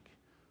past week,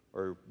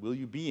 or will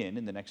you be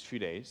in the next few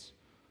days,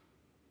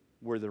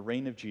 where the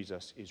reign of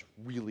Jesus is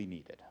really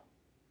needed?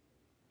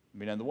 I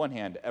mean, on the one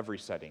hand, every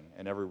setting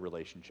and every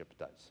relationship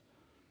does.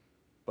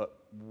 But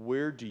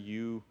where do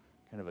you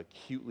kind of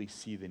acutely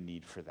see the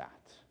need for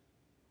that?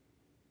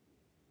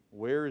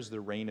 Where is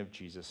the reign of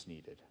Jesus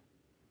needed?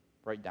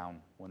 Write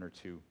down one or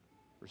two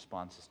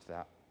responses to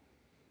that.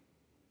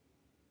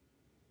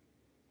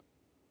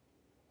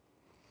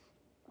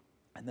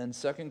 And then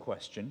second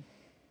question,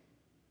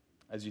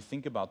 as you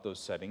think about those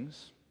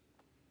settings,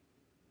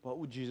 what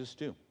would Jesus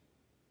do?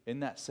 In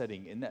that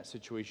setting, in that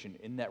situation,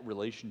 in that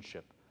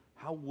relationship,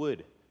 how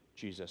would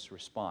Jesus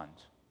respond?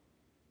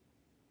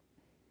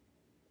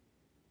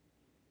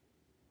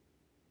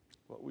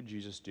 What would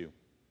Jesus do?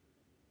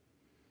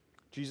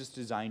 Jesus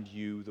designed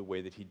you the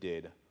way that he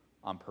did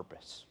on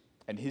purpose.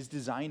 And his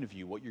design of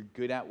you, what you're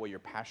good at, what you're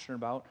passionate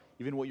about,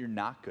 even what you're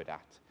not good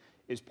at,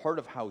 is part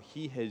of how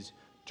he has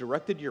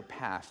directed your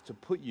path to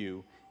put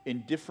you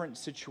in different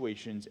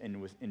situations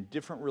and in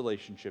different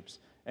relationships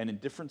and in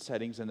different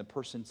settings than the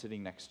person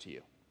sitting next to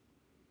you.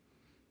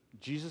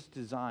 Jesus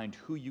designed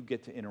who you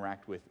get to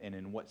interact with and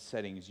in what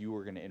settings you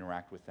are going to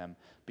interact with them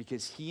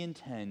because he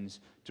intends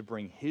to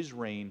bring his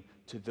reign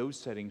to those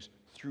settings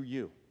through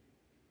you.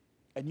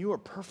 And you are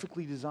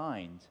perfectly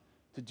designed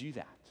to do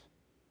that.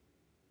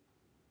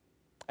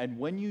 And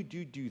when you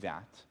do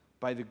that,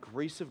 by the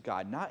grace of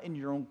God, not in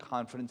your own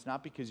confidence,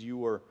 not because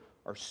you are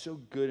so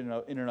good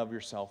in and of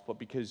yourself, but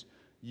because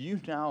you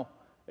now,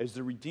 as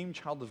the redeemed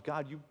child of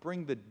God, you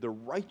bring the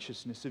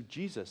righteousness of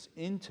Jesus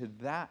into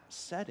that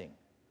setting.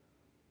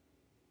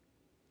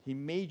 He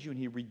made you and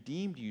he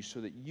redeemed you so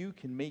that you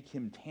can make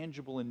him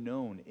tangible and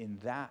known in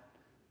that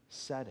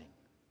setting.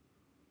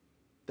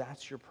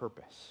 That's your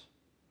purpose.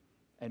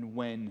 And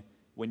when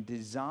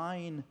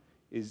design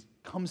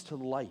comes to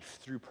life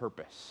through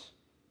purpose,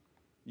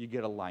 you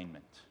get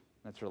alignment.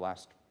 That's our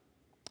last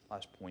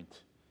point.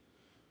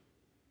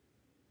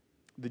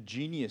 The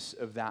genius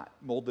of that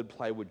molded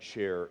plywood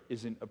chair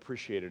isn't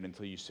appreciated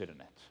until you sit in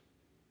it.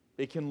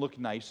 It can look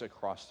nice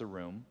across the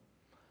room,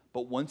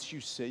 but once you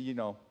sit,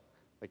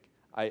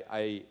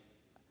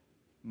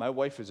 my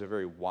wife is a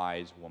very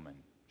wise woman.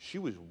 She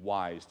was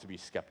wise to be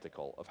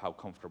skeptical of how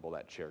comfortable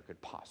that chair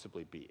could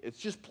possibly be. It's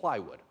just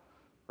plywood,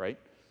 right?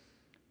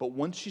 But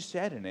once she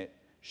sat in it,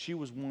 she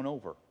was won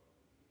over.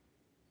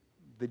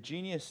 The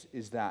genius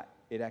is that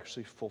it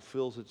actually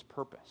fulfills its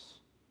purpose.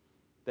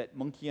 That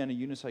monkey on a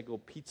unicycle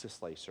pizza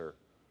slicer,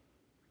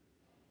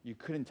 you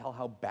couldn't tell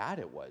how bad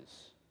it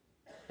was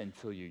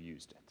until you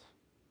used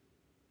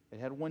it.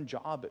 It had one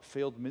job, it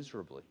failed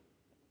miserably.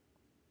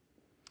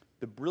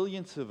 The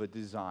brilliance of a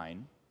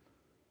design,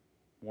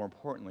 more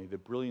importantly, the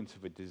brilliance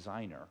of a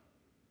designer,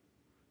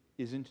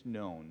 isn't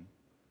known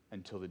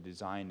until the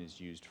design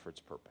is used for its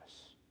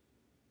purpose.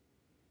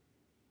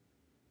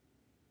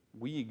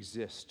 We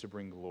exist to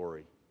bring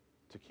glory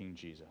to King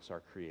Jesus,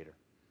 our Creator.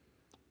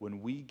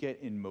 When we get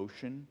in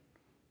motion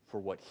for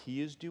what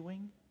he is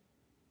doing,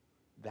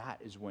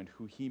 that is when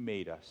who he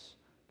made us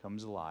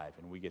comes alive,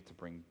 and we get to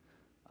bring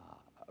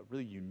a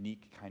really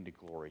unique kind of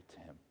glory to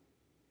him.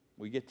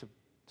 We get to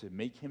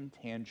make him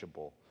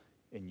tangible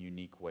in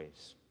unique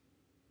ways.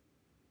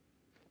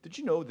 Did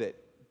you know that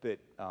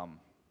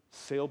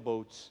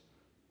sailboats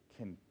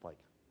can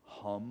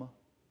hum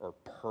or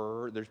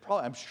purr?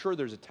 I'm sure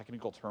there's a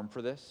technical term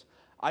for this.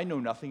 I know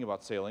nothing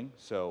about sailing,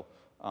 so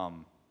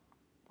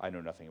I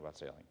know nothing about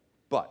sailing.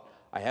 But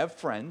I have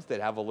friends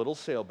that have a little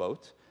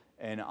sailboat,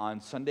 and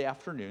on Sunday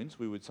afternoons,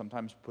 we would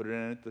sometimes put it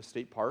in at the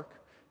state park,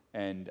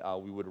 and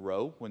we would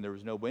row when there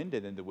was no wind,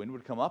 and then the wind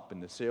would come up,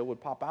 and the sail would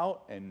pop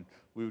out, and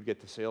we would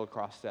get to sail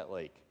across that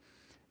lake.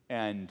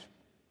 And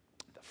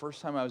the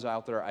first time I was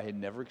out there, I had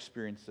never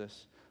experienced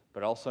this,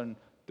 but all of a sudden,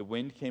 the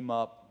wind came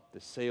up,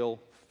 the sail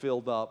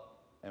filled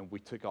up, and we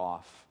took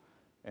off.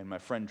 And my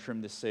friend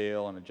trimmed the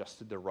sail and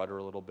adjusted the rudder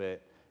a little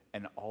bit,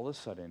 and all of a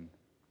sudden,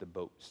 the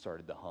boat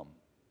started to hum.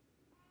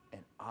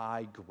 And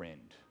I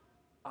grinned.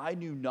 I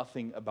knew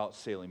nothing about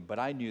sailing, but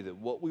I knew that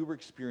what we were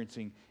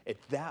experiencing at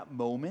that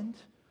moment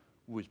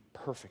was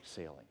perfect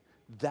sailing.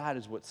 That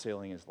is what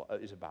sailing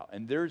is about.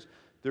 And there's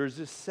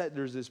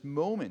this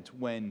moment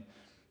when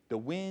the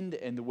wind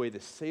and the way the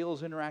sail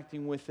is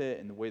interacting with it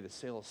and the way the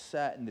sail is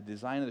set and the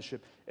design of the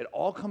ship, it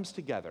all comes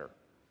together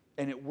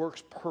and it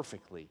works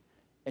perfectly,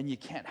 and you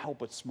can't help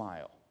but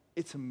smile.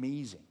 It's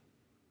amazing.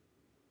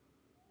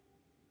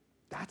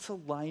 That's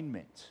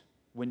alignment,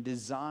 when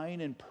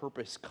design and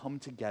purpose come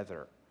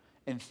together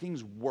and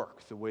things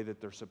work the way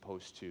that they're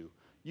supposed to.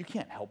 You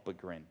can't help but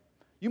grin.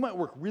 You might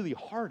work really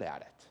hard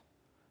at it,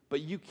 but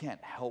you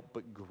can't help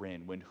but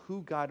grin when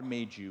who God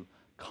made you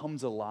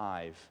comes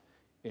alive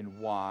in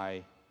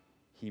why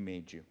He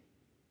made you.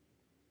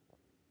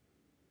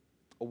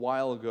 A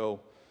while ago,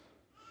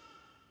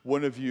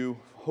 one of you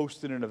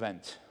hosted an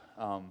event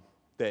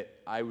that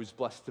I was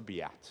blessed to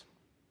be at.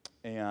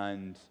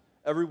 And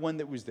everyone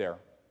that was there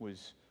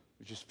was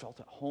just felt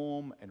at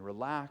home and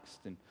relaxed,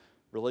 and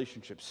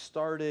relationships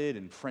started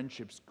and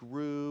friendships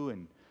grew,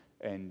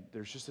 and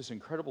there's just this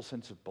incredible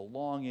sense of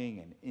belonging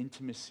and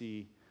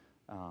intimacy.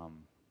 It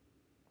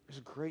was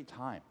a great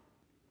time.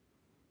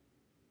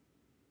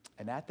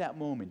 And at that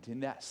moment,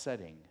 in that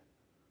setting,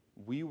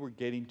 we were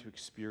getting to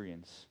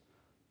experience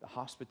the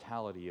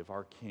hospitality of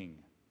our King,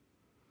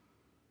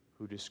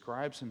 who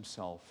describes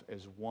himself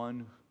as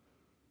one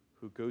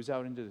who goes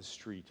out into the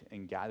street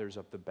and gathers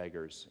up the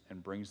beggars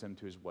and brings them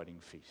to his wedding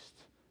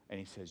feast. And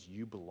he says,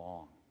 "You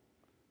belong.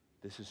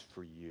 This is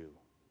for you."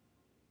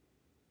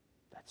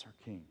 That's our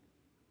King.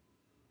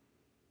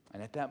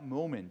 And at that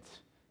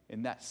moment,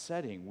 in that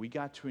setting, we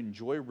got to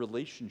enjoy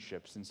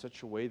relationships in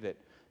such a way that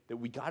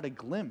we got a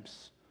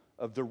glimpse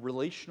of the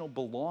relational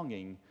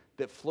belonging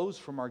that flows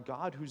from our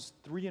God who's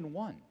 3 in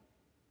 1.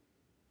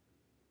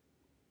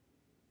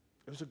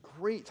 It was a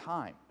great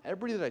time.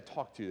 Everybody that I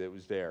talked to that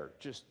was there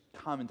just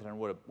commented on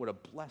what a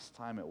blessed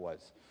time it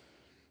was.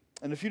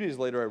 And a few days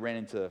later, I ran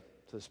into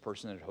this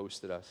person that had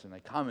hosted us, and I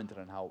commented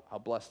on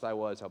how blessed I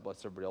was, how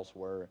blessed everybody else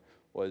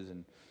was,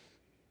 and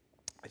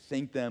I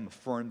thanked them,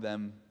 affirmed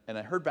them, and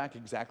I heard back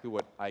exactly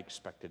what I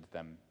expected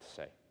them to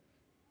say.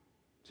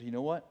 So you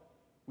know what?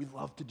 We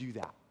love to do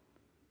that.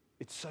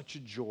 It's such a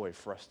joy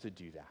for us to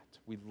do that.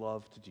 We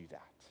love to do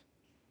that.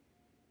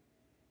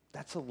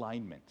 That's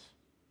alignment.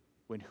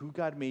 When who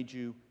God made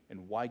you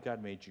and why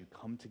God made you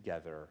come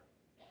together,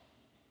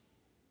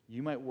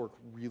 you might work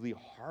really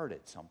hard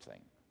at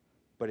something,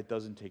 but it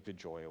doesn't take the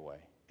joy away.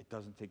 It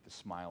doesn't take the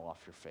smile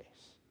off your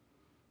face.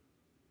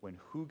 When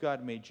who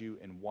God made you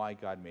and why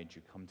God made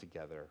you come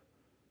together,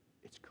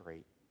 it's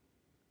great.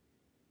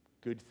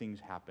 Good things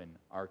happen.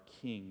 Our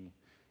King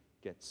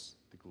gets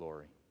the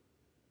glory.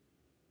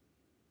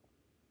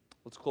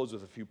 Let's close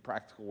with a few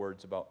practical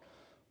words about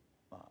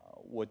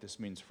what this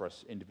means for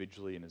us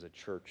individually and as a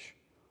church.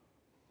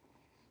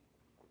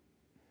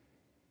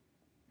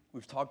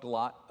 We've talked a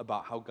lot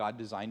about how God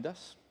designed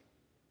us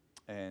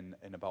and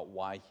about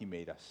why He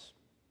made us.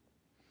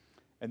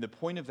 And the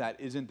point of that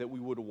isn't that we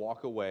would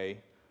walk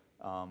away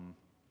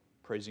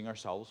praising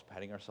ourselves,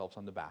 patting ourselves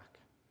on the back,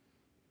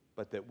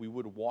 but that we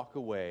would walk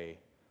away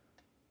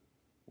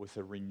with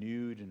a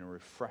renewed and a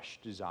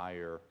refreshed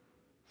desire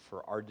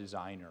for our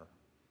designer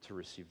to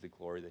receive the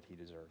glory that He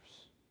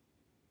deserves.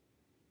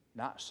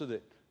 Not so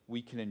that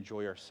we can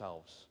enjoy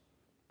ourselves,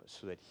 but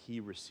so that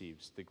He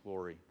receives the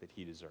glory that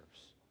He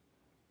deserves.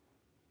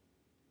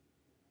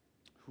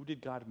 Who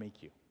did God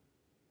make you?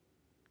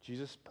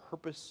 Jesus'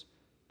 purpose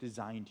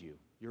designed you.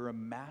 You're a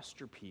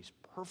masterpiece,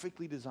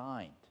 perfectly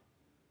designed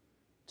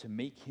to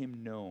make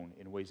Him known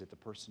in ways that the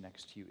person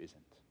next to you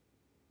isn't.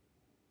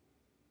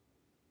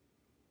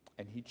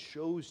 And He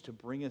chose to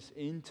bring us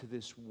into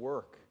this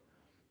work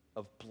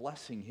of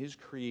blessing His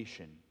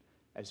creation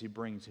as He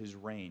brings His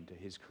reign to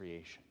His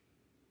creation.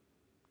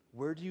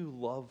 Where do you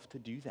love to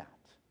do that?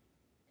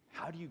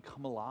 How do you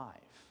come alive?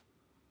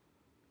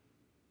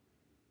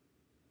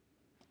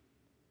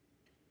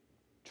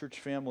 Church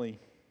family,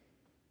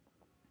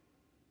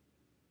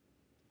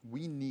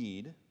 we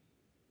need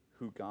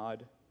who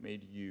God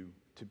made you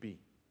to be.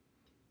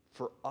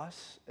 For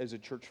us as a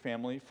church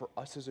family, for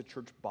us as a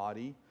church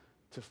body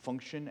to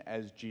function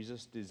as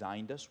Jesus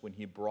designed us when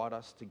He brought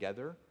us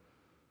together,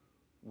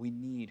 we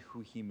need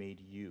who He made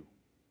you.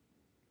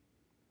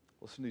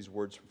 Listen to these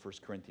words from 1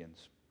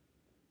 Corinthians.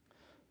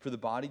 For the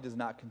body does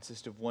not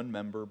consist of one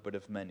member, but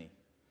of many.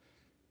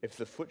 If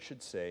the foot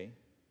should say,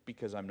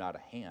 because I'm not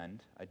a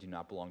hand, I do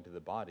not belong to the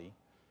body,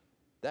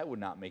 that would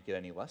not make it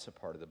any less a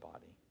part of the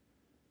body.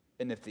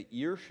 And if the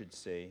ear should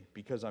say,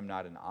 because I'm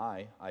not an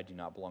eye, I do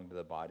not belong to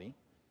the body,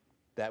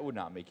 that would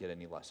not make it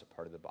any less a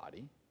part of the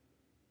body.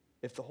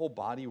 If the whole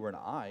body were an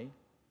eye,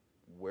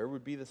 where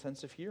would be the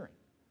sense of hearing?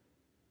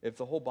 If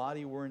the whole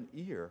body were an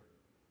ear,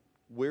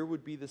 where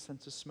would be the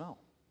sense of smell?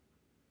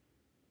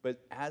 But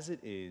as it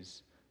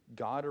is,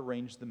 God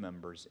arranged the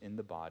members in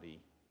the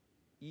body,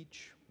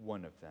 each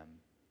one of them,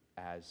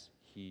 as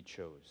He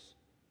chose.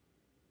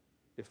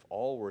 If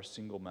all were a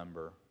single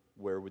member,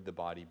 where would the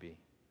body be?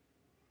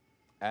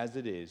 As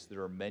it is,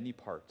 there are many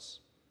parts,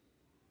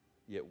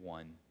 yet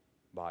one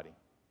body.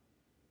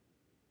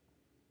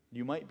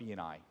 You might be an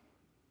eye.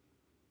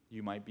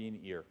 You might be an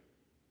ear.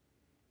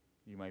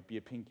 You might be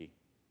a pinky.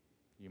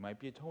 You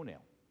might be a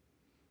toenail.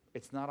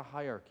 It's not a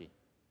hierarchy.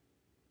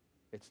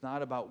 It's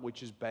not about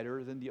which is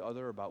better than the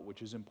other, about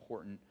which is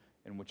important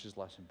and which is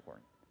less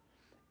important.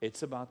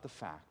 It's about the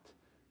fact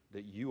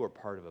that you are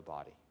part of a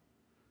body,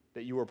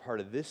 that you are part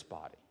of this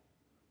body,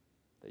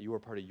 that you are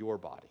part of your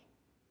body,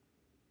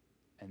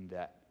 and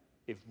that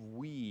if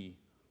we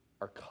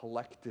are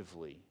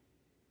collectively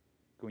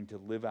going to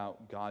live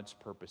out God's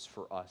purpose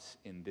for us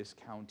in this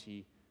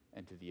county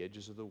and to the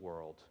edges of the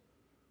world,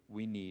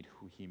 we need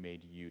who he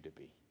made you to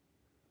be.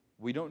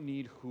 We don't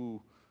need who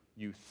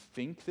you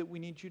think that we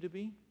need you to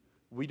be.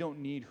 We don't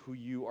need who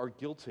you are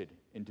guilted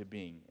into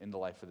being in the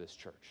life of this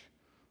church.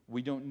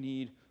 We don't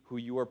need who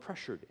you are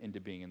pressured into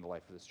being in the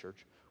life of this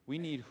church. We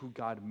need who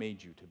God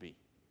made you to be.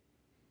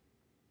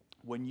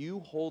 When you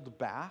hold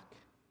back,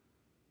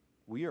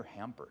 we are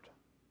hampered.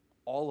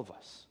 All of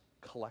us,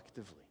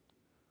 collectively.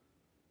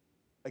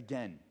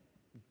 Again,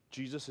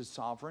 Jesus is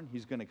sovereign.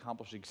 He's going to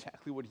accomplish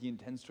exactly what he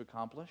intends to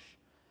accomplish.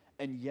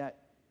 And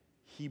yet,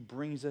 he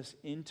brings us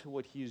into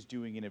what he is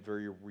doing in a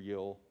very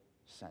real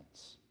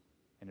sense,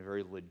 in a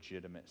very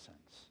legitimate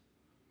sense.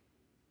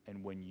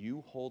 And when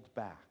you hold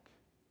back,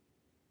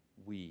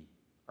 we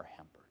are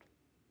hampered.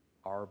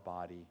 Our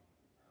body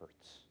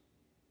hurts.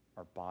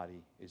 Our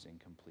body is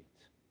incomplete.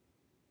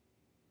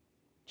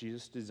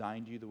 Jesus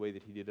designed you the way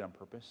that he did on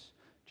purpose.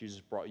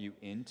 Jesus brought you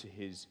into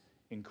his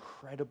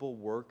incredible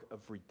work of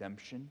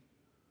redemption.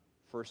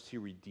 First, he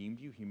redeemed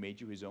you. He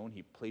made you his own.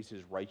 He placed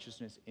his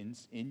righteousness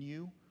in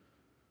you.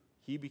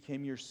 He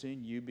became your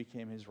sin. You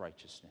became his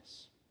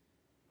righteousness.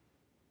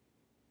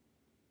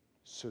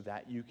 So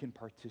that you can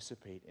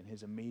participate in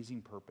his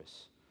amazing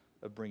purpose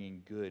of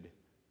bringing good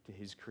to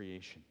his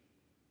creation.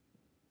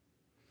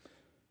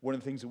 One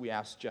of the things that we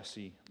asked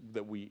Jesse,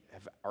 that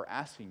are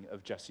asking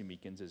of Jesse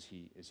Meekins as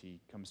he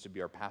comes to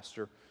be our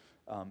pastor,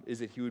 is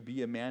that he would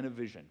be a man of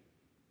vision,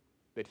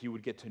 that he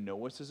would get to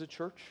know us as a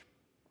church,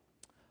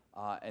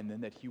 and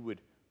then that he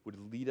would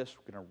lead us,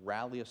 going to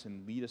rally us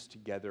and lead us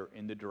together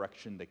in the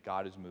direction that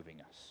God is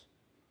moving us,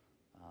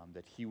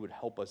 that he would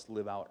help us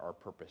live out our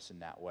purpose in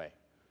that way.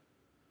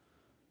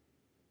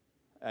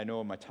 I know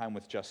in my time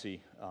with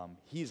Jesse,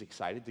 he's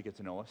excited to get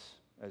to know us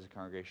as a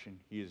congregation.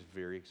 He is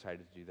very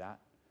excited to do that.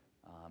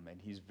 And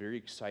he's very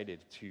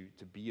excited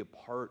to be a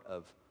part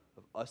of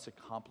us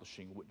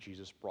accomplishing what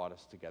Jesus brought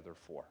us together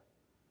for.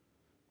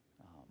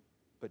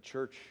 But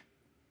church,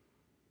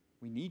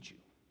 we need you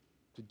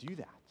to do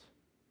that.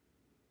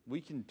 We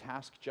can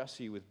task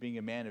Jesse with being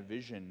a man of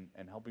vision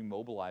and helping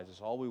mobilize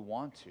us all we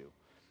want to.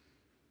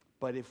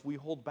 But if we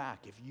hold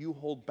back, if you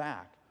hold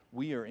back,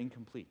 we are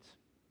incomplete.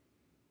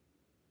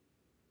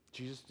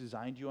 Jesus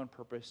designed you on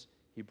purpose.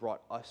 He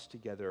brought us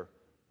together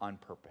on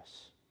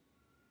purpose.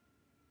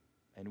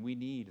 And we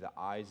need the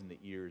eyes and the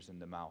ears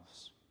and the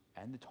mouths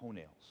and the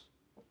toenails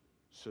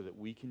so that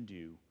we can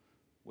do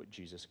what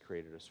Jesus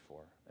created us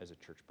for as a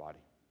church body.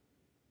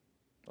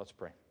 Let's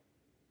pray.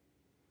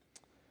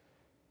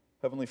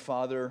 Heavenly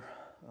Father,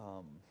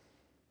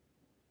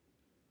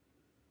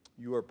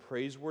 you are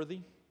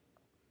praiseworthy.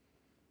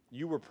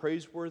 You were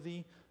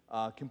praiseworthy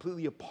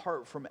completely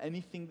apart from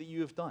anything that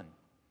you have done.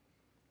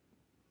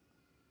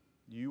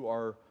 You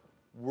are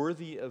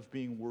worthy of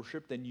being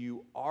worshiped, and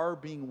you are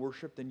being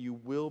worshiped, and you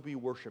will be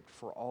worshiped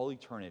for all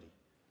eternity.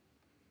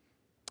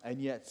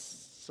 And yet,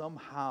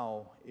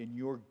 somehow, in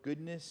your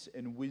goodness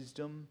and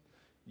wisdom,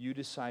 you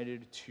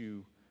decided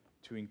to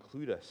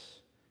include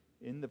us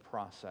in the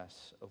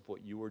process of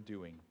what you are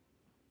doing.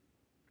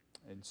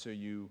 And so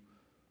you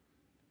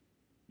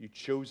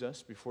chose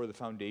us before the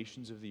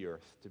foundations of the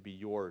earth to be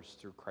yours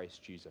through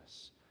Christ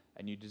Jesus.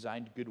 And you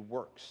designed good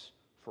works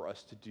for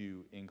us to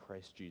do in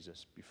Christ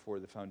Jesus before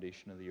the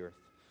foundation of the earth.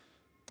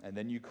 And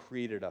then you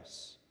created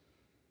us.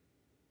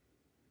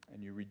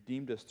 And you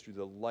redeemed us through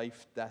the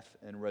life, death,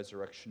 and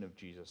resurrection of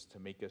Jesus to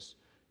make us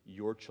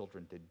your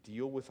children, to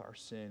deal with our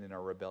sin and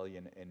our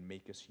rebellion and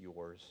make us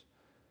yours.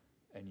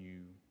 And you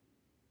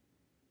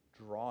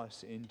draw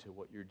us into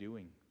what you're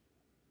doing.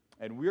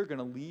 And we're going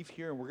to leave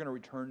here and we're going to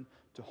return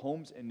to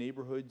homes and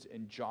neighborhoods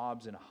and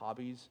jobs and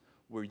hobbies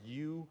where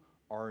you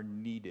are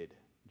needed,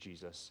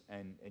 Jesus.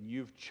 And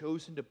you've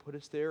chosen to put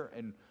us there,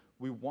 and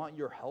we want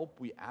your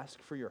help. We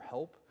ask for your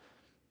help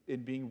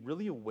in being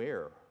really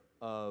aware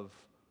of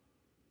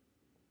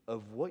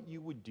what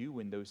you would do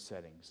in those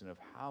settings and of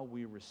how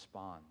we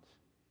respond.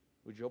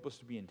 Would you help us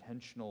to be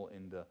intentional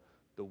in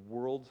the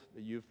world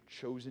that you've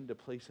chosen to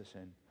place us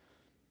in?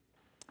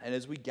 And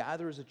as we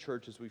gather as a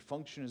church, as we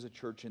function as a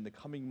church in the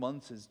coming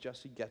months, as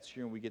Jesse gets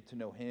here and we get to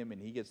know him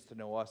and he gets to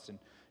know us,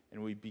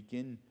 and we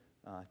begin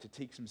to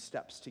take some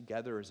steps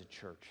together as a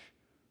church,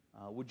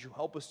 would you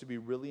help us to be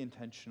really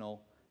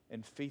intentional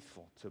and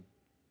faithful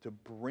to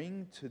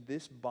bring to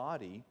this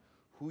body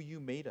who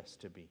you made us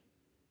to be?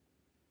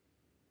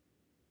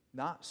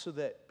 Not so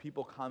that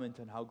people comment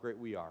on how great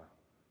we are,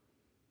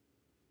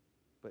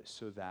 but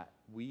so that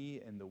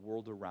we and the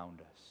world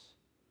around us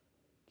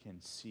can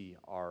see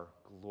our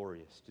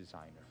glorious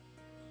designer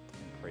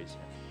and praise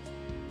him.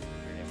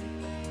 In your name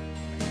we pray.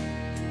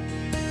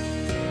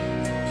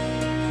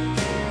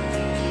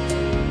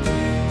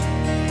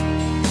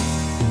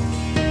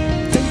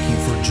 Thank you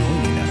for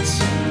joining us.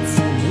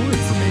 For more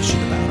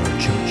information about our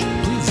church,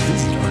 please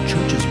visit our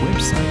church's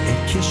website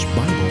at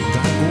kishbible.org.